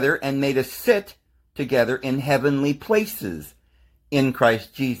together, and made us sit together in heavenly places in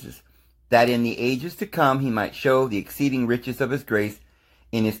Christ Jesus, that in the ages to come he might show the exceeding riches of his grace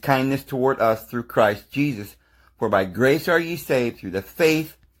in his kindness toward us through Christ Jesus. For by grace are ye saved through the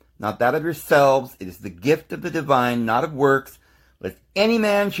faith, not that of yourselves. It is the gift of the divine, not of works, lest any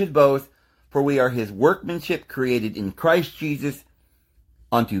man should boast. For we are his workmanship, created in Christ Jesus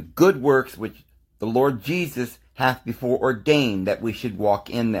unto good works, which the Lord Jesus hath before ordained that we should walk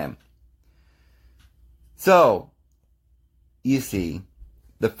in them. So, you see,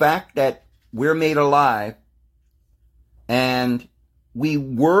 the fact that we're made alive and we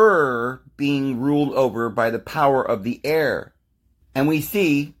were being ruled over by the power of the air, and we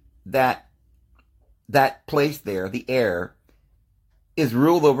see that that place there, the air, is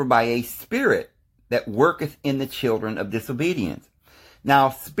ruled over by a spirit that worketh in the children of disobedience.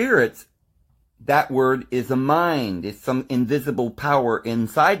 Now, spirits, that word is a mind. It's some invisible power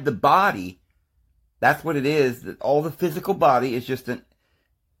inside the body. That's what it is. That all the physical body is just a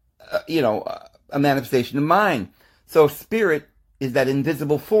manifestation of mind. So spirit is that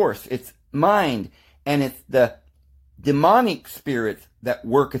invisible force. It's mind. And it's the demonic spirits that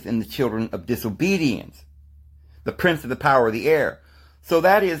worketh in the children of disobedience. The prince of the power of the air. So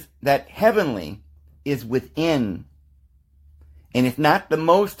that heavenly is within. And it's not the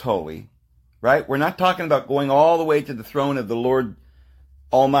most holy, right? We're not talking about going all the way to the throne of the Lord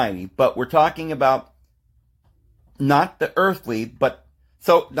Almighty, but we're talking about not the earthly, but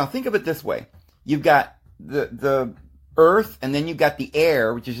so now think of it this way. You've got the earth, and then you've got the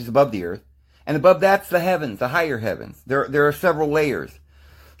air, which is just above the earth, and above that's the heavens, the higher heavens. There are several layers.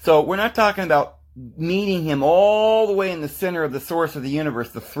 So we're not talking about meeting him all the way in the center of the source of the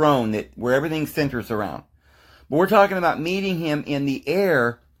universe, the throne where everything centers around. But we're talking about meeting him in the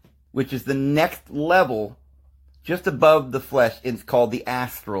air, which is the next level, just above the flesh. It's called the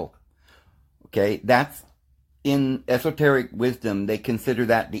astral. Okay, that's in esoteric wisdom, they consider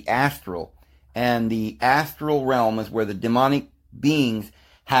that the astral. And the astral realm is where the demonic beings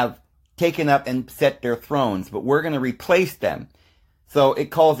have taken up and set their thrones. But we're going to replace them. So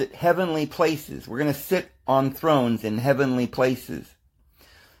it calls it heavenly places. We're going to sit on thrones in heavenly places.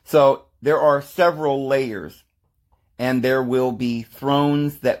 So there are several layers. And there will be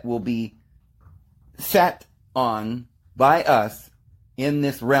thrones that will be sat on by us in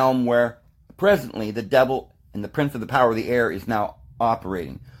this realm where presently the devil and the prince of the power of the air is now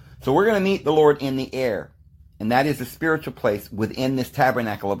operating. So we're going to meet the Lord in the air. And that is a spiritual place within this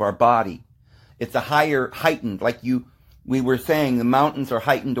tabernacle of our body. It's a higher, heightened, we were saying, the mountains are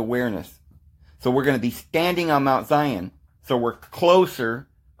heightened awareness. So we're going to be standing on Mount Zion. So we're closer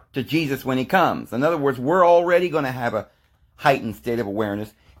to Jesus when he comes. In other words, we're already going to have a heightened state of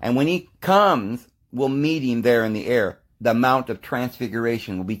awareness. And when he comes, we'll meet him there in the air. The Mount of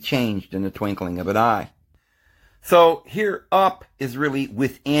Transfiguration will be changed in the twinkling of an eye. So here up is really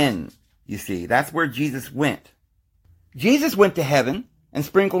within, you see. That's where Jesus went. Jesus went to heaven and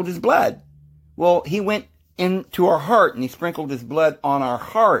sprinkled his blood. Well, he went into our heart and he sprinkled his blood on our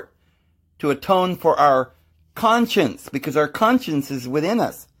heart to atone for our conscience, because our conscience is within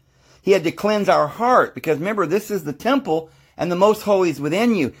us. He had to cleanse our heart, because remember, this is the temple and the most holy is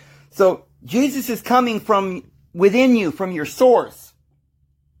within you. So Jesus is coming from within you, from your source.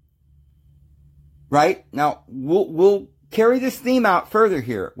 Right? Now, we'll carry this theme out further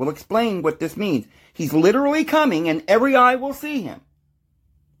here. We'll explain what this means. He's literally coming and every eye will see him.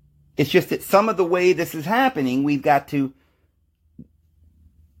 It's just that some of the way this is happening, we've got to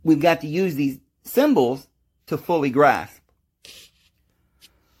use these symbols to fully grasp.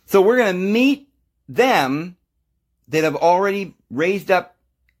 So we're going to meet them that have already raised up,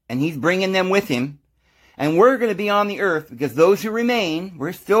 and he's bringing them with him. And we're going to be on the earth, because those who remain,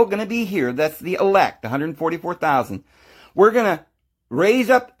 we're still going to be here. That's the elect, 144,000. We're going to raise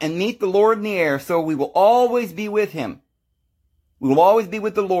up and meet the Lord in the air, so we will always be with him. We will always be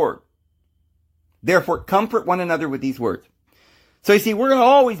with the Lord. Therefore, comfort one another with these words. So you see, we're going to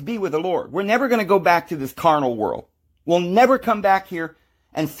always be with the Lord. We're never going to go back to this carnal world. We'll never come back here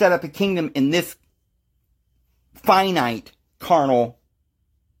and set up a kingdom in this finite, carnal,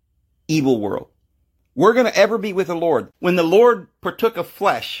 evil world. We're going to ever be with the Lord. When the Lord partook of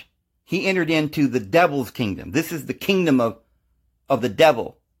flesh, he entered into the devil's kingdom. This is the kingdom of the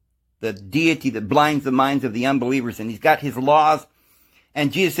devil, the deity that blinds the minds of the unbelievers. And he's got his laws.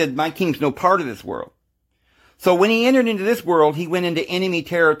 And Jesus said, my kingdom's no part of this world. So when he entered into this world, he went into enemy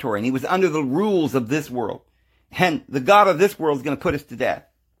territory. And he was under the rules of this world. And the God of this world is going to put us to death.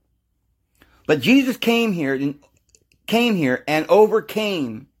 But Jesus came here and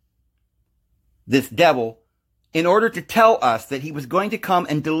overcame this devil in order to tell us that he was going to come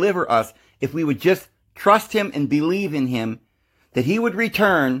and deliver us if we would just trust him and believe in him, that he would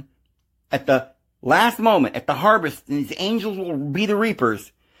return at the last moment, at the harvest, and his angels will be the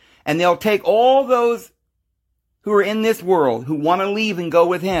reapers, and they'll take all those who are in this world who want to leave and go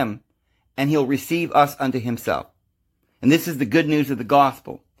with him, and he'll receive us unto himself. And this is the good news of the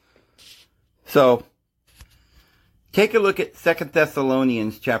gospel. So, take a look at 2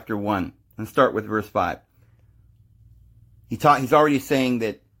 Thessalonians chapter 1 and start with verse 5. He's already saying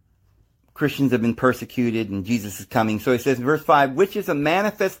that Christians have been persecuted and Jesus is coming. So he says in verse 5, which is a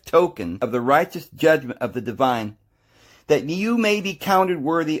manifest token of the righteous judgment of the divine, that you may be counted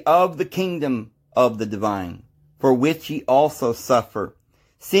worthy of the kingdom of the divine, for which ye also suffer,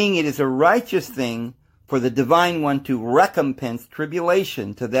 seeing it is a righteous thing for the divine one to recompense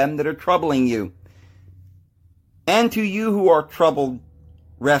tribulation to them that are troubling you. And to you who are troubled,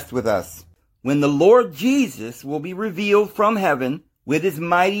 rest with us, when the Lord Jesus will be revealed from heaven with his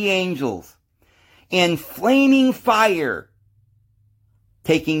mighty angels in flaming fire,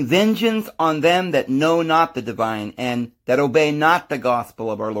 taking vengeance on them that know not the divine and that obey not the gospel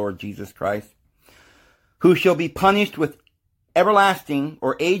of our Lord Jesus Christ, who shall be punished with everlasting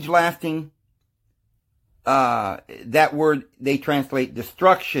or age-lasting, that word they translate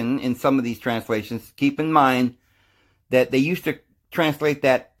destruction in some of these translations. Keep in mind that they used to translate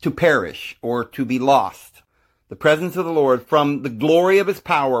that to perish or to be lost. The presence of the Lord from the glory of his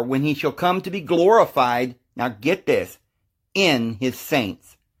power when he shall come to be glorified, now get this, in his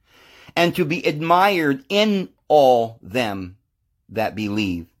saints, and to be admired in all them that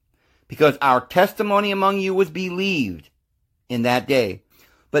believe. Because our testimony among you was believed in that day.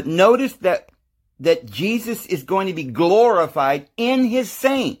 But notice that Jesus is going to be glorified in his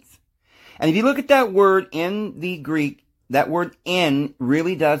saints. And if you look at that word in the Greek, that word in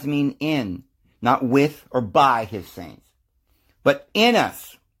really does mean in, not with or by his saints, but in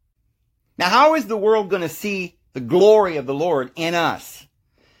us. Now, how is the world going to see the glory of the Lord in us?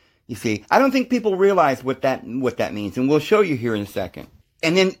 You see, I don't think people realize what that means, and we'll show you here in a second.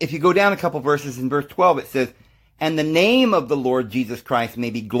 And then if you go down a couple verses in verse 12, it says, and the name of the Lord Jesus Christ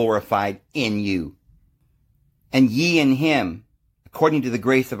may be glorified in you, and ye in him, according to the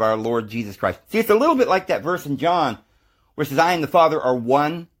grace of our Lord Jesus Christ. See, it's a little bit like that verse in John, where it says, I and the Father are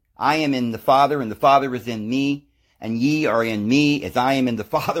one. I am in the Father, and the Father is in me, and ye are in me, as I am in the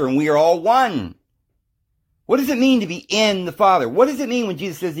Father, and we are all one. What does it mean to be in the Father? What does it mean when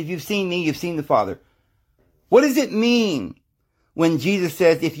Jesus says, if you've seen me, you've seen the Father? What does it mean when Jesus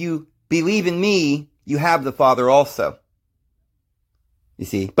says, if you believe in me, you have the Father also? You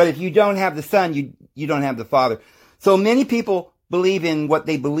see, but if you don't have the Son, you don't have the Father. So many people believe in what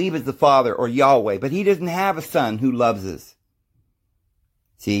they believe is the Father or Yahweh, but he doesn't have a Son who loves us.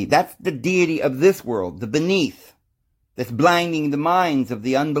 See, that's the deity of this world, the beneath, that's blinding the minds of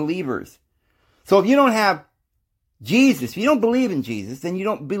the unbelievers. So if you don't have Jesus, if you don't believe in Jesus, then you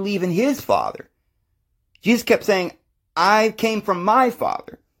don't believe in his Father. Jesus kept saying, I came from my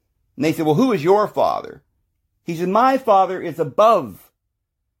Father. And they said, well, who is your Father? He said, my Father is above.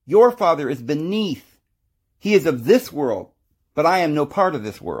 Your Father is beneath. He is of this world, but I am no part of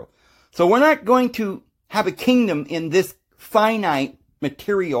this world. So we're not going to have a kingdom in this finite,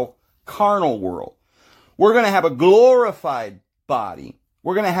 material, carnal world. We're going to have a glorified body.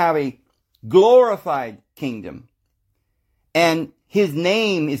 We're going to have a glorified kingdom. And his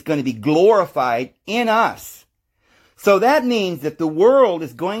name is going to be glorified in us. So that means that the world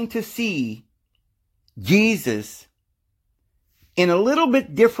is going to see Jesus in a little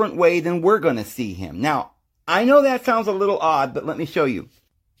bit different way than we're going to see him. Now, I know that sounds a little odd, but let me show you.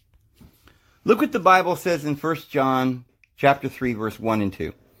 Look what the Bible says in 1 John chapter 3, verse 1 and 2.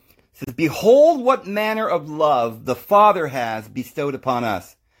 It says, behold what manner of love the Father has bestowed upon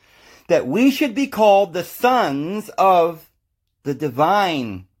us, that we should be called the sons of the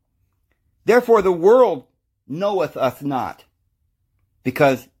divine. Therefore the world knoweth us not,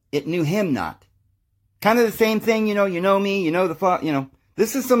 because it knew him not. Kind of the same thing, you know me,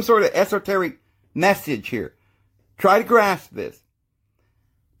 This is some sort of esoteric message here. Try to grasp this.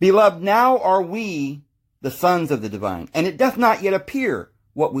 Beloved, now are we the sons of the divine, and it doth not yet appear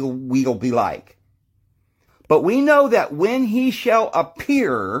what we'll be like. But we know that when he shall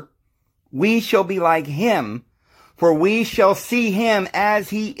appear, we shall be like him, for we shall see him as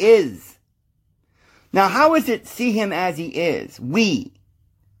he is. Now, how is it see him as he is? We.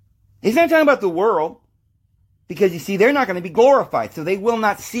 He's not talking about the world, because you see, they're not going to be glorified, so they will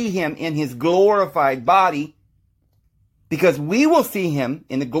not see him in his glorified body, because we will see him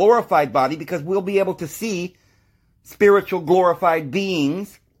in the glorified body, because we'll be able to see spiritual glorified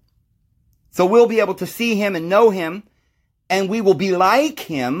beings. So we'll be able to see him and know him, and we will be like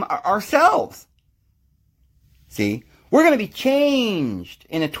him ourselves. See, we're going to be changed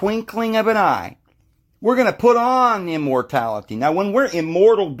in a twinkling of an eye. We're going to put on immortality. Now, when we're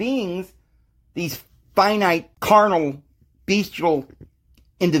immortal beings, these finite, carnal, bestial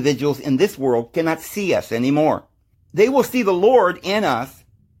individuals in this world cannot see us anymore. They will see the Lord in us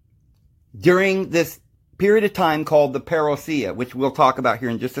during this period of time called the parousia, which we'll talk about here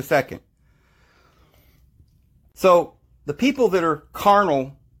in just a second. So, the people that are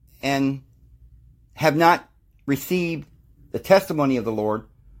carnal and have not received the testimony of the Lord,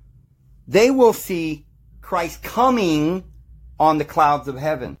 they will see Christ coming on the clouds of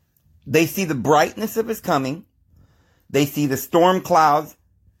heaven. They see the brightness of his coming. They see the storm clouds.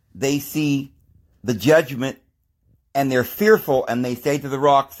 They see the judgment, and they're fearful, and they say to the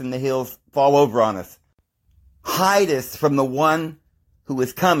rocks and the hills, fall over on us. Hide us from the one who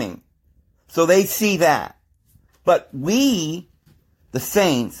is coming. So they see that. But we, the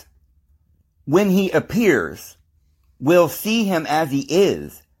saints, when he appears, will see him as he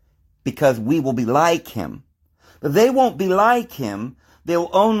is, because we will be like him. But they won't be like him. They'll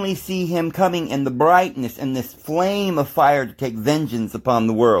only see him coming in the brightness and this flame of fire to take vengeance upon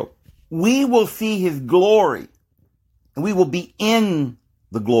the world. We will see his glory, and we will be in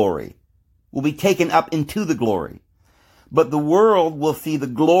the glory. We'll be taken up into the glory. But the world will see the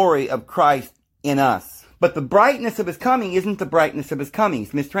glory of Christ in us. But the brightness of his coming isn't the brightness of his coming.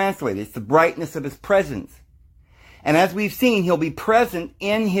 It's mistranslated. It's the brightness of his presence. And as we've seen, he'll be present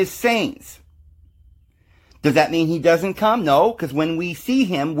in his saints. Does that mean he doesn't come? No, because when we see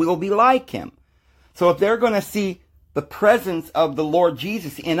him, we'll be like him. So if they're going to see the presence of the Lord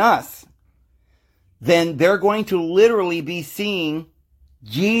Jesus in us, then they're going to literally be seeing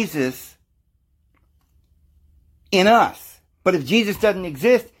Jesus in us. But if Jesus doesn't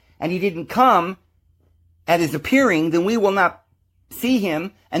exist and he didn't come at his appearing, then we will not see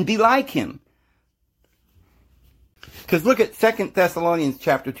him and be like him. Because look at 2 Thessalonians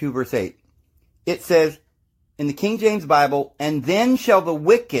chapter 2, verse 8. It says in the King James Bible, and then shall the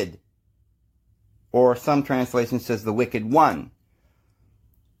wicked, or some translation says the wicked one.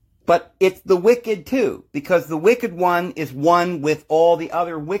 But it's the wicked too, because the wicked one is one with all the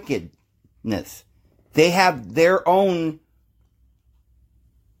other wickedness. They have their own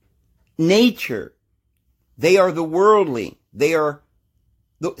nature. They are the worldly. The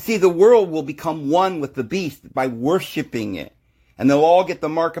world will become one with the beast by worshiping it. And they'll all get the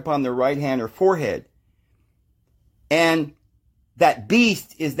mark upon their right hand or forehead. And that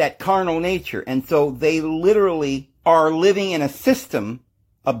beast is that carnal nature. And so they literally are living in a system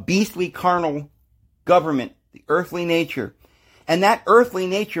of beastly carnal government, the earthly nature. And that earthly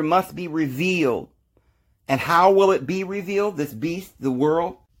nature must be revealed. And how will it be revealed, this beast, the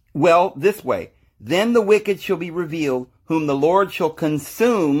world? Well, this way. Then the wicked shall be revealed, whom the Lord shall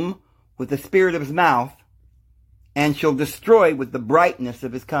consume with the spirit of his mouth, and shall destroy with the brightness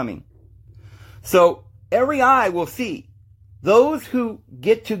of his coming. So every eye will see. Those who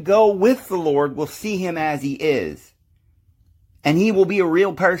get to go with the Lord will see him as he is. And he will be a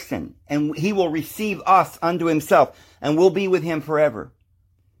real person. And he will receive us unto himself. And we'll be with him forever.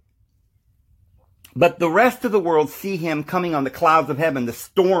 But the rest of the world see him coming on the clouds of heaven, the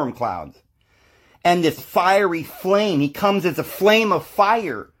storm clouds. And this fiery flame, he comes as a flame of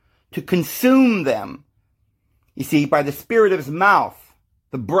fire to consume them. You see, by the spirit of his mouth,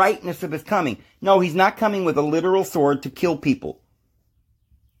 the brightness of his coming. No, he's not coming with a literal sword to kill people.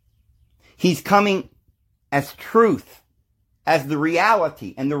 He's coming as truth, as the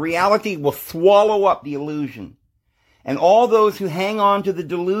reality. And the reality will swallow up the illusion. And all those who hang on to the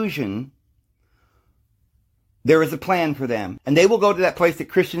delusion, there is a plan for them. And they will go to that place that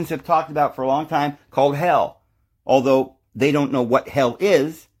Christians have talked about for a long time called hell. Although they don't know what hell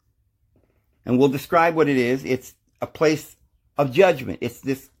is. And we'll describe what it is. It's a place of judgment. It's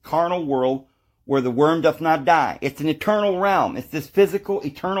this carnal world where the worm doth not die. It's an eternal realm. It's this physical,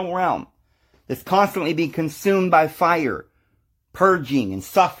 eternal realm that's constantly being consumed by fire, purging and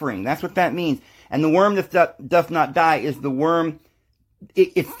suffering. That's what that means. And the worm that doth not die is the worm,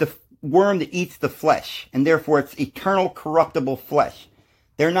 it's the worm that eats the flesh, and therefore it's eternal corruptible flesh.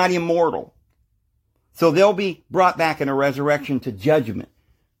 They're not immortal. So they'll be brought back in a resurrection to judgment.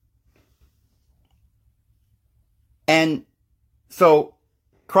 And so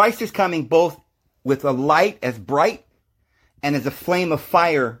Christ is coming both with a light as bright and as a flame of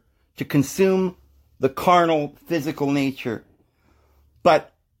fire to consume the carnal, physical nature.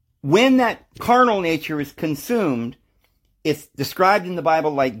 But when that carnal nature is consumed, it's described in the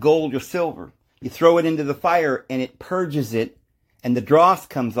Bible like gold or silver. You throw it into the fire and it purges it, and the dross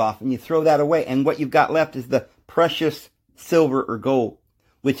comes off, and you throw that away. And what you've got left is the precious silver or gold,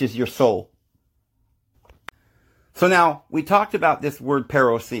 which is your soul. So now, we talked about this word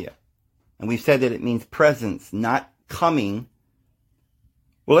parousia, and we said that it means presence, not coming.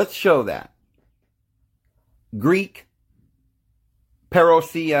 Well, let's show that. Greek,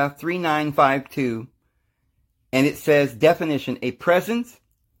 parousia 3952, and it says, definition, a presence,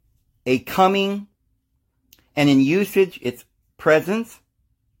 a coming, and in usage, it's presence.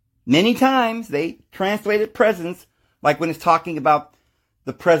 Many times they translate it presence, like when it's talking about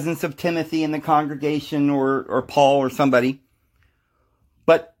the presence of Timothy in the congregation or Paul or somebody.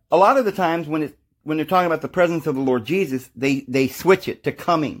 But a lot of the times when they're talking about the presence of the Lord Jesus, they switch it to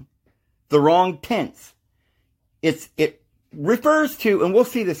coming. The wrong tense. It refers to, and we'll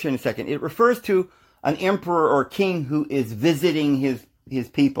see this here in a second, it refers to an emperor or king who is visiting his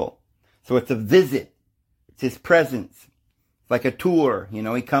people. So it's a visit. It's his presence. It's like a tour. You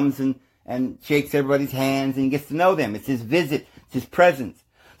know, he comes and shakes everybody's hands and he gets to know them. It's his visit. It's his presence.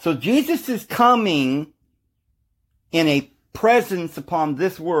 So Jesus is coming in a presence upon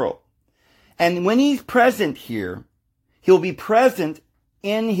this world. And when he's present here, he'll be present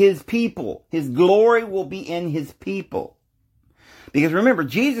in his people. His glory will be in his people. Because remember,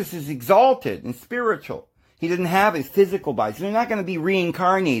 Jesus is exalted and spiritual. He doesn't have a physical body. So they're not going to be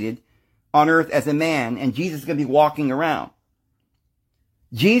reincarnated on earth as a man, and Jesus is going to be walking around.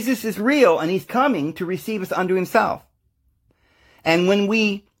 Jesus is real, and he's coming to receive us unto himself. And when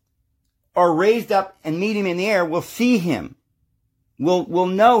we are raised up and meet him in the air, we'll see him. We'll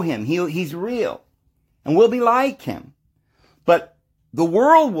know him. He's real. And we'll be like him. But the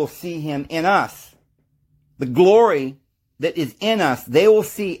world will see him in us. The glory that is in us, they will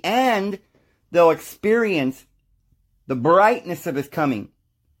see, and they'll experience the brightness of his coming.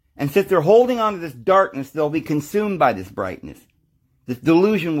 And since they're holding on to this darkness, they'll be consumed by this brightness. This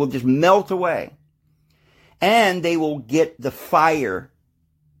delusion will just melt away. And they will get the fire,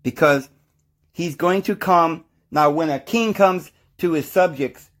 because he's going to come. Now, when a king comes to his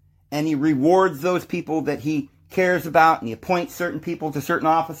subjects and he rewards those people that he cares about, and he appoints certain people to certain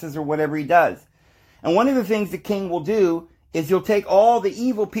offices or whatever he does. And one of the things the king will do is he'll take all the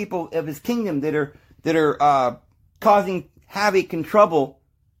evil people of his kingdom that are causing havoc and trouble,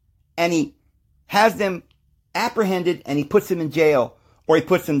 and he has them apprehended, and he puts them in jail, or he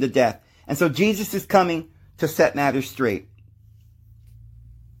puts them to death. And so Jesus is coming to set matters straight.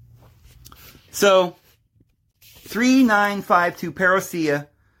 So 3952, parousia,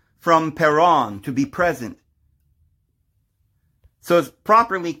 from peron, to be present. So it's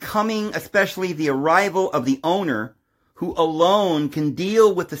properly coming, especially the arrival of the owner, who alone can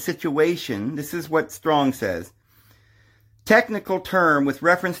deal with the situation. This is what Strong says. Technical term with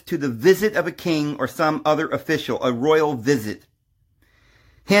reference to the visit of a king or some other official, a royal visit.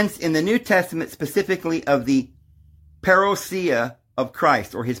 Hence, in the New Testament, specifically of the parousia of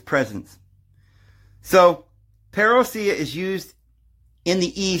Christ, or his presence. So, parousia is used in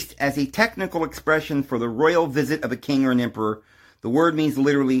the East as a technical expression for the royal visit of a king or an emperor. The word means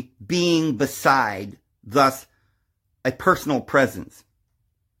literally being beside, thus a personal presence.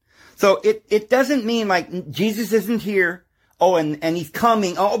 So it doesn't mean like Jesus isn't here. Oh, and he's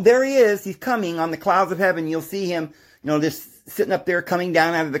coming. Oh, there he is. He's coming on the clouds of heaven. You'll see him, just sitting up there coming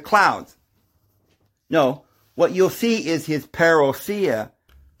down out of the clouds. No, what you'll see is his parousia.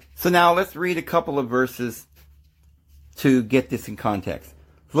 So now let's read a couple of verses to get this in context.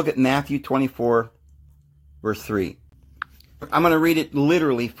 Look at Matthew 24, verse 3. I'm going to read it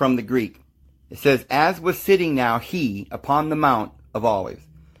literally from the Greek. It says, as was sitting now he upon the Mount of Olives,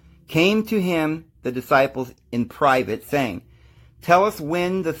 came to him the disciples in private, saying, tell us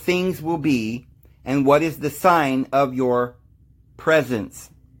when the things will be, and what is the sign of your presence,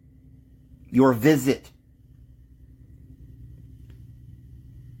 your visit,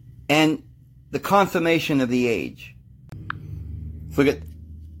 and the consummation of the age. Let's look at 1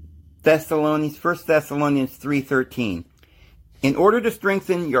 Thessalonians 3:13. in order to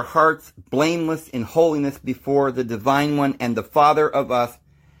strengthen your hearts blameless in holiness before the Divine One and the Father of us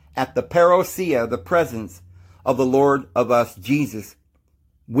at the parousia, the presence of the Lord of us, Jesus,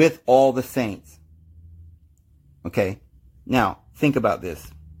 with all the saints. Okay? Now, think about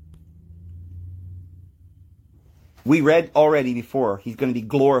this. We read already before, he's going to be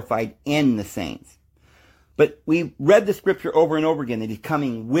glorified in the saints. But we read the scripture over and over again that he's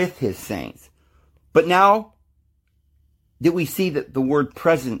coming with his saints. But now, did we see that the word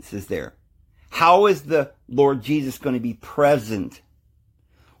presence is there? How is the Lord Jesus going to be present?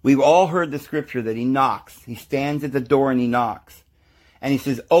 We've all heard the scripture that he knocks. He stands at the door and he knocks. And he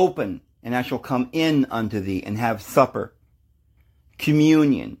says, open, and I shall come in unto thee and have supper.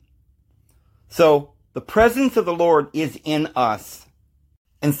 Communion. So, the presence of the Lord is in us.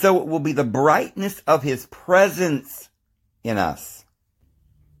 And so it will be the brightness of his presence in us.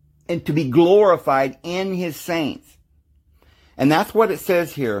 And to be glorified in his saints. And that's what it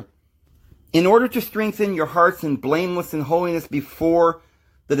says here. In order to strengthen your hearts in blameless and holiness before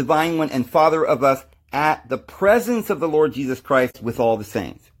the Divine One and Father of us at the presence of the Lord Jesus Christ with all the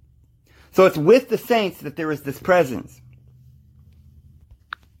saints. So it's with the saints that there is this presence.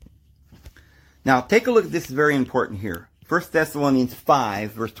 Now, take a look at this, is very important here. 1 Thessalonians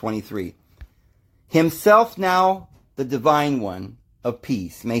 5, verse 23. Himself now, the Divine One of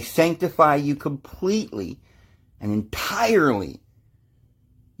peace, may sanctify you completely and entirely,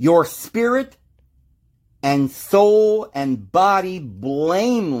 your spirit and soul and body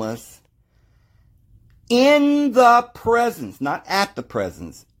blameless in the presence, not at the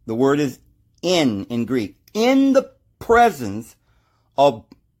presence. The word is in Greek. In the presence of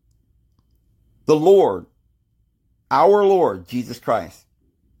the Lord, our Lord, Jesus Christ.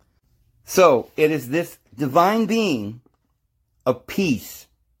 So, it is this divine being of peace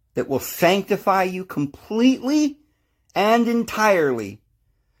that will sanctify you completely and entirely,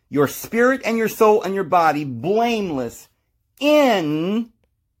 your spirit and your soul and your body blameless in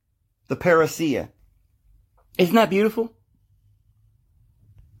the parousia. Isn't that beautiful?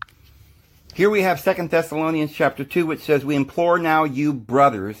 Here we have 2 Thessalonians chapter 2, which says, we implore now you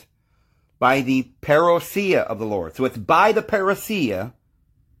brothers by the parousia of the Lord. So it's by the parousia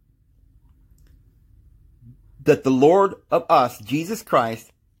that the Lord of us, Jesus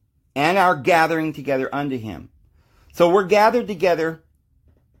Christ, and our gathering together unto him. So we're gathered together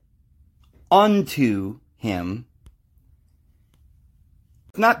unto him.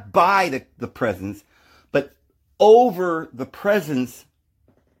 Not by the presence, but over the presence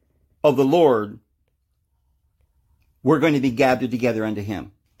of the Lord, we're going to be gathered together unto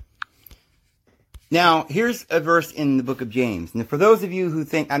him. Now, here's a verse in the book of James. And for those of you who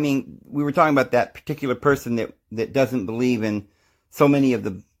think, we were talking about that particular person that doesn't believe in so many of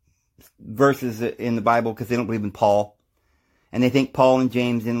the verses in the Bible because they don't believe in Paul. And they think Paul and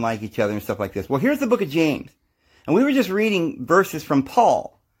James didn't like each other and stuff like this. Well, here's the book of James. And we were just reading verses from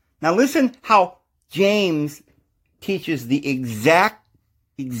Paul. Now listen how James teaches the exact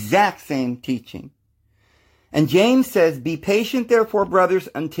same teaching. And James says, be patient therefore, brothers,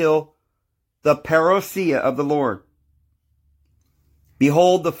 until the parousia of the Lord.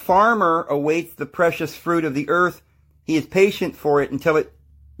 Behold, the farmer awaits the precious fruit of the earth. He is patient for it until it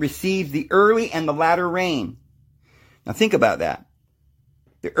receives the early and the latter rain. Now think about that.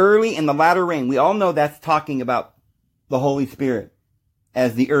 The early and the latter rain. We all know that's talking about the Holy Spirit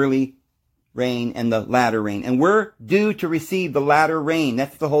as the early rain and the latter rain. And we're due to receive the latter rain.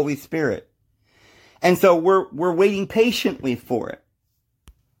 That's the Holy Spirit. And so we're waiting patiently for it.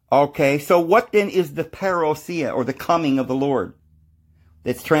 Okay, so what then is the parousia, or the coming of the Lord?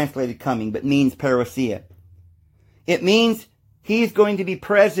 That's translated coming, but means parousia. It means he's going to be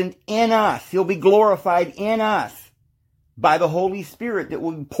present in us. He'll be glorified in us by the Holy Spirit that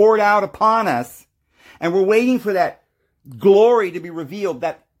will be poured out upon us. And we're waiting for that glory to be revealed,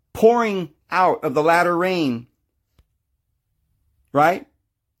 that pouring out of the latter rain. Right?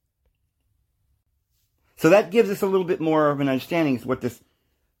 So that gives us a little bit more of an understanding of what this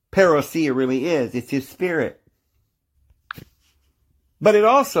parousia really is. It's his spirit. But it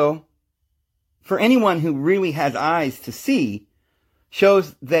also, for anyone who really has eyes to see,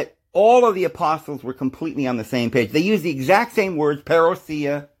 shows that all of the apostles were completely on the same page. They used the exact same words,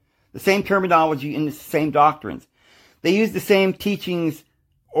 parousia, the same terminology, and the same doctrines. They used the same teachings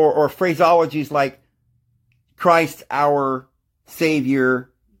or phraseologies like Christ our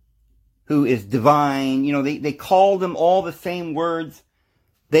Savior, who is divine. You know, they called them all the same words.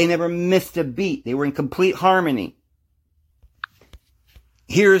 They never missed a beat. They were in complete harmony.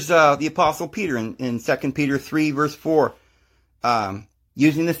 Here's the Apostle Peter in 2 Peter 3, verse 4.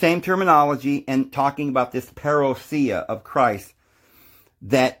 using the same terminology and talking about this parousia of Christ,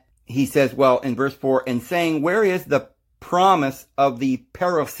 that he says, well, in verse 4, and saying, where is the promise of the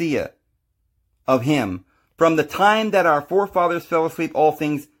parousia of him? From the time that our forefathers fell asleep, all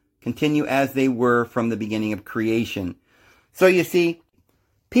things continue as they were from the beginning of creation. So you see,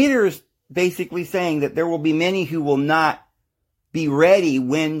 Peter is basically saying that there will be many who will not be ready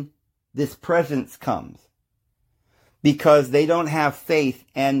when this presence comes, because they don't have faith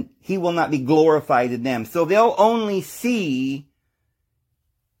and he will not be glorified in them. So they'll only see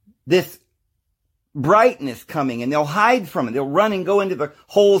this brightness coming and they'll hide from it. They'll run and go into the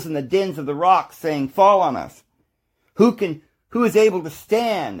holes and the dens of the rocks saying, fall on us. Who is able to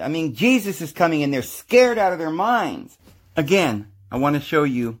stand? I mean, Jesus is coming and they're scared out of their minds. Again, I want to show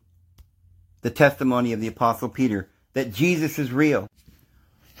you the testimony of the Apostle Peter that Jesus is real.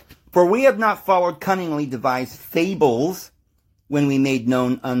 For we have not followed cunningly devised fables when we made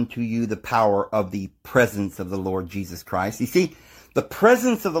known unto you the power of the presence of the Lord Jesus Christ. You see, the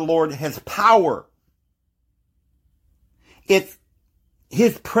presence of the Lord has power.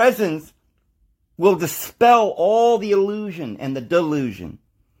 His presence will dispel all the illusion and the delusion.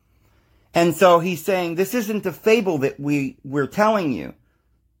 And so he's saying, this isn't a fable that we're telling you,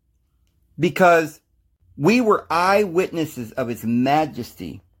 because we were eyewitnesses of his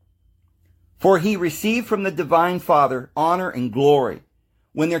majesty. For he received from the divine Father honor and glory,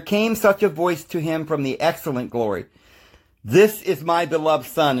 when there came such a voice to him from the excellent glory, this is my beloved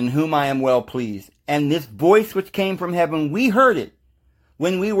Son, in whom I am well pleased. And this voice which came from heaven, we heard it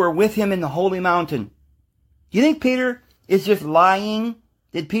when we were with him in the holy mountain. Do you think Peter is just lying?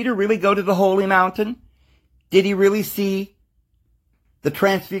 Did Peter really go to the holy mountain? Did he really see the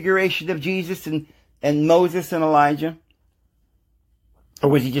transfiguration of Jesus and Moses and Elijah? Or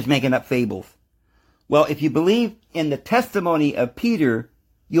was he just making up fables? Well, if you believe in the testimony of Peter,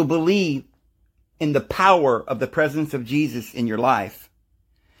 you'll believe in the power of the presence of Jesus in your life,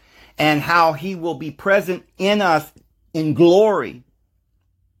 and how he will be present in us in glory.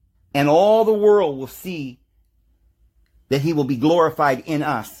 And all the world will see that he will be glorified in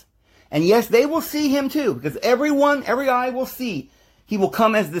us. And yes, they will see him too, because every eye will see. He will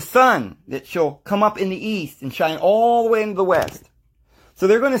come as the sun that shall come up in the east and shine all the way into the west. So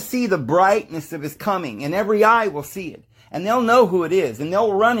they're going to see the brightness of his coming, and every eye will see it. And they'll know who it is, and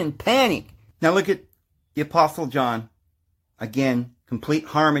they'll run in panic. Now look at the Apostle John. Again, complete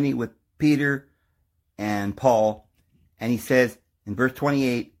harmony with Peter and Paul. And he says in verse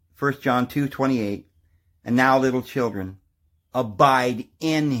 28, 1 John 2:28, and now little children, abide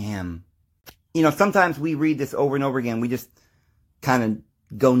in him. You know, sometimes we read this over and over again. We just kind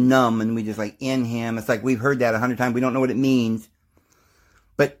of go numb and we just like, in him. It's like we've heard that 100 times. We don't know what it means.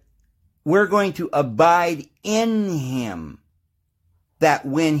 But we're going to abide in him, that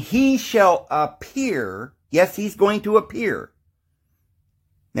when he shall appear, yes, he's going to appear.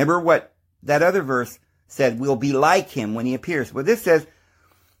 Remember what that other verse said, we'll be like him when he appears. Well, this says,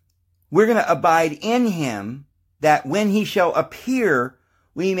 we're going to abide in him, that when he shall appear,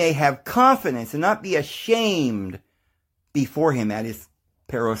 we may have confidence and not be ashamed before him at his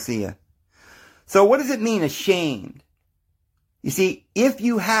parousia. So what does it mean, ashamed? You see, if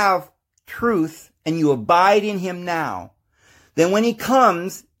you have truth and you abide in him now, then when he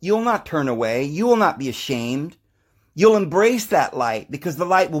comes, you'll not turn away. You will not be ashamed. You'll embrace that light because the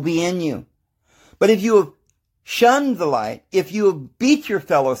light will be in you. But if you have shunned the light, if you have beat your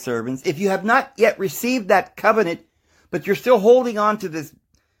fellow servants, if you have not yet received that covenant, but you're still holding on to this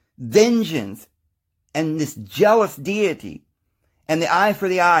vengeance and this jealous deity and the eye for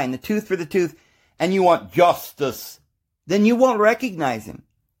the eye and the tooth for the tooth, and you want justice, then you won't recognize him.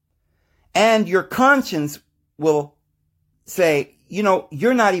 And your conscience will say, you know,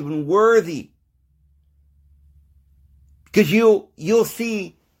 you're not even worthy. Because you'll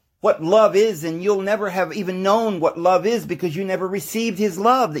see what love is, and you'll never have even known what love is because you never received his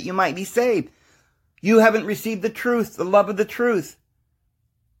love that you might be saved. You haven't received the truth, the love of the truth.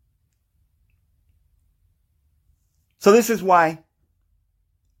 So this is why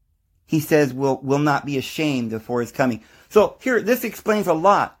he says we'll not be ashamed before his coming. So here, this explains a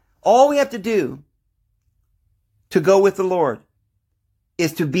lot. All we have to do to go with the Lord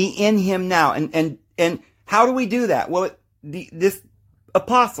is to be in him now. And how do we do that? Well, this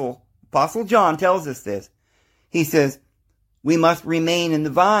Apostle John tells us this. He says, we must remain in the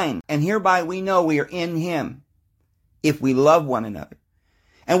vine, and hereby we know we are in him if we love one another.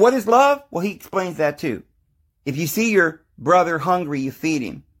 And what is love? Well, he explains that too. If you see your brother hungry, you feed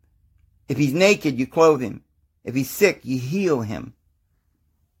him. If he's naked, you clothe him. If he's sick, you heal him.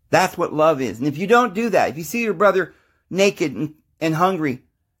 That's what love is. And if you don't do that, if you see your brother naked and hungry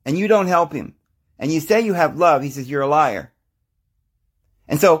and you don't help him, and you say you have love, he says, you're a liar.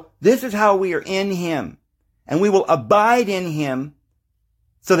 And so this is how we are in him, and we will abide in him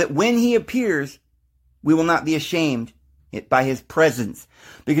so that when he appears, we will not be ashamed by his presence,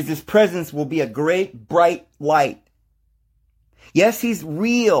 because his presence will be a great bright light. Yes, he's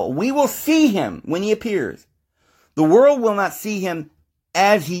real. We will see him when he appears. The world will not see him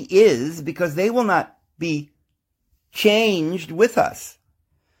as he is, because they will not be changed with us.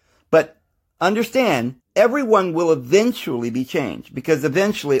 But understand, everyone will eventually be changed, because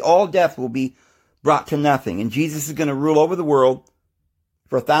eventually all death will be brought to nothing. And Jesus is going to rule over the world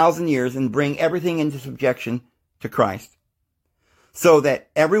for 1,000 years and bring everything into subjection to Christ, so that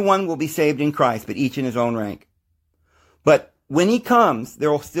everyone will be saved in Christ, but each in his own rank. But when he comes,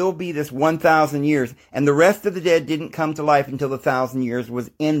 there will still be this 1,000 years, and the rest of the dead didn't come to life until the 1,000 years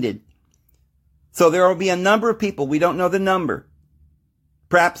was ended. So there will be a number of people, we don't know the number,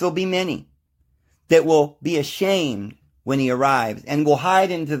 perhaps there'll be many, that will be ashamed when he arrives, and will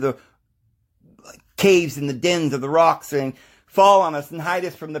hide into the caves and the dens of the rocks and fall on us and hide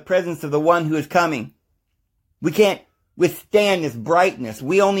us from the presence of the one who is coming. We can't withstand this brightness.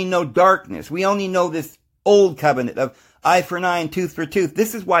 We only know darkness. We only know this old covenant of eye for an eye and tooth for tooth.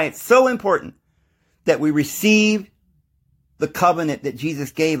 This is why it's so important that we receive the covenant that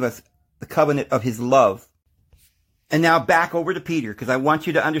Jesus gave us, the covenant of his love. And now back over to Peter, because I want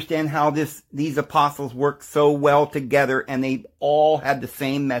you to understand how these apostles work so well together, and they all had the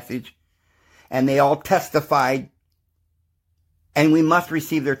same message, and they all testified, and we must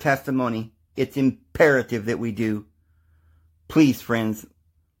receive their testimony. It's imperative that we do. Please, friends,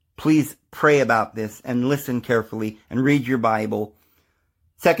 please pray about this and listen carefully and read your Bible.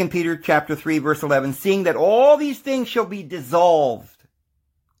 2 Peter chapter 3, verse 11, seeing that all these things shall be dissolved.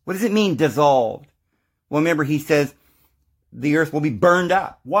 What does it mean, dissolved? Well, remember, he says the earth will be burned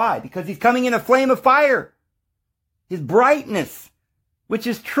up. Why? Because he's coming in a flame of fire. His brightness, which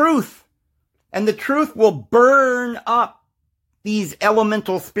is truth. And the truth will burn up these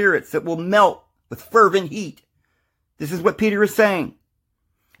elemental spirits that will melt with fervent heat. This is what Peter is saying.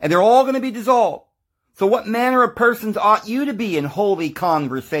 And they're all going to be dissolved. So what manner of persons ought you to be in holy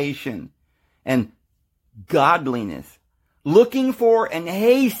conversation and godliness, looking for and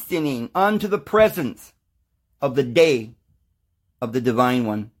hastening unto the presence of the day of the divine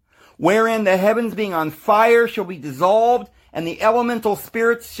one, wherein the heavens being on fire shall be dissolved, and the elemental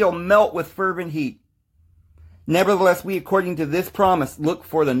spirits shall melt with fervent heat. Nevertheless, we, according to this promise, look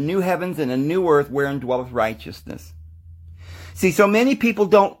for the new heavens and a new earth wherein dwelleth righteousness. See, so many people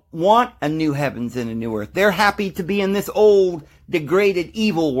don't want a new heavens and a new earth. They're happy to be in this old, degraded,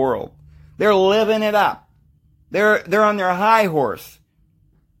 evil world. They're living it up. They're on their high horse.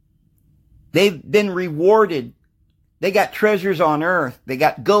 They've been rewarded. They got treasures on earth. They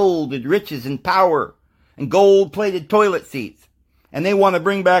got gold and riches and power and gold-plated toilet seats. And they want to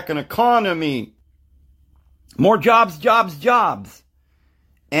bring back an economy. More jobs, jobs, jobs.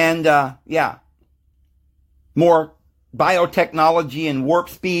 And, more biotechnology and warp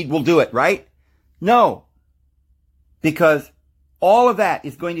speed will do it, right? No. Because all of that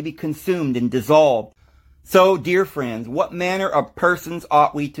is going to be consumed and dissolved. So, dear friends, what manner of persons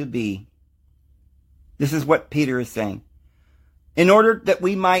ought we to be? This is what Peter is saying. In order that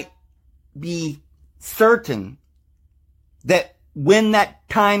we might be certain that when that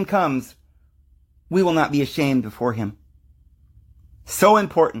time comes, we will not be ashamed before him. So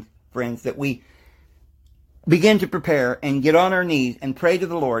important, friends, that we begin to prepare and get on our knees and pray to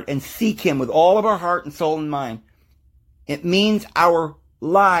the Lord and seek him with all of our heart and soul and mind. It means our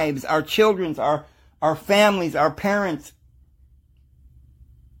lives, our children's, our families, our parents.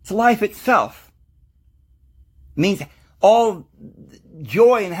 It's life itself. It means all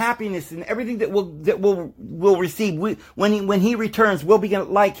joy and happiness and everything that we'll receive. When he returns, we'll be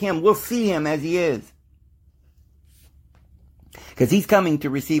like him. We'll see him as he is. Because he's coming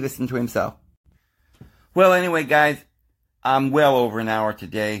to receive us into himself. Well, anyway, guys, I'm well over an hour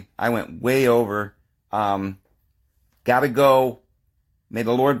today. I went way over. Gotta go. May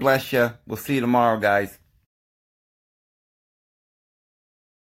the Lord bless you. We'll see you tomorrow, guys.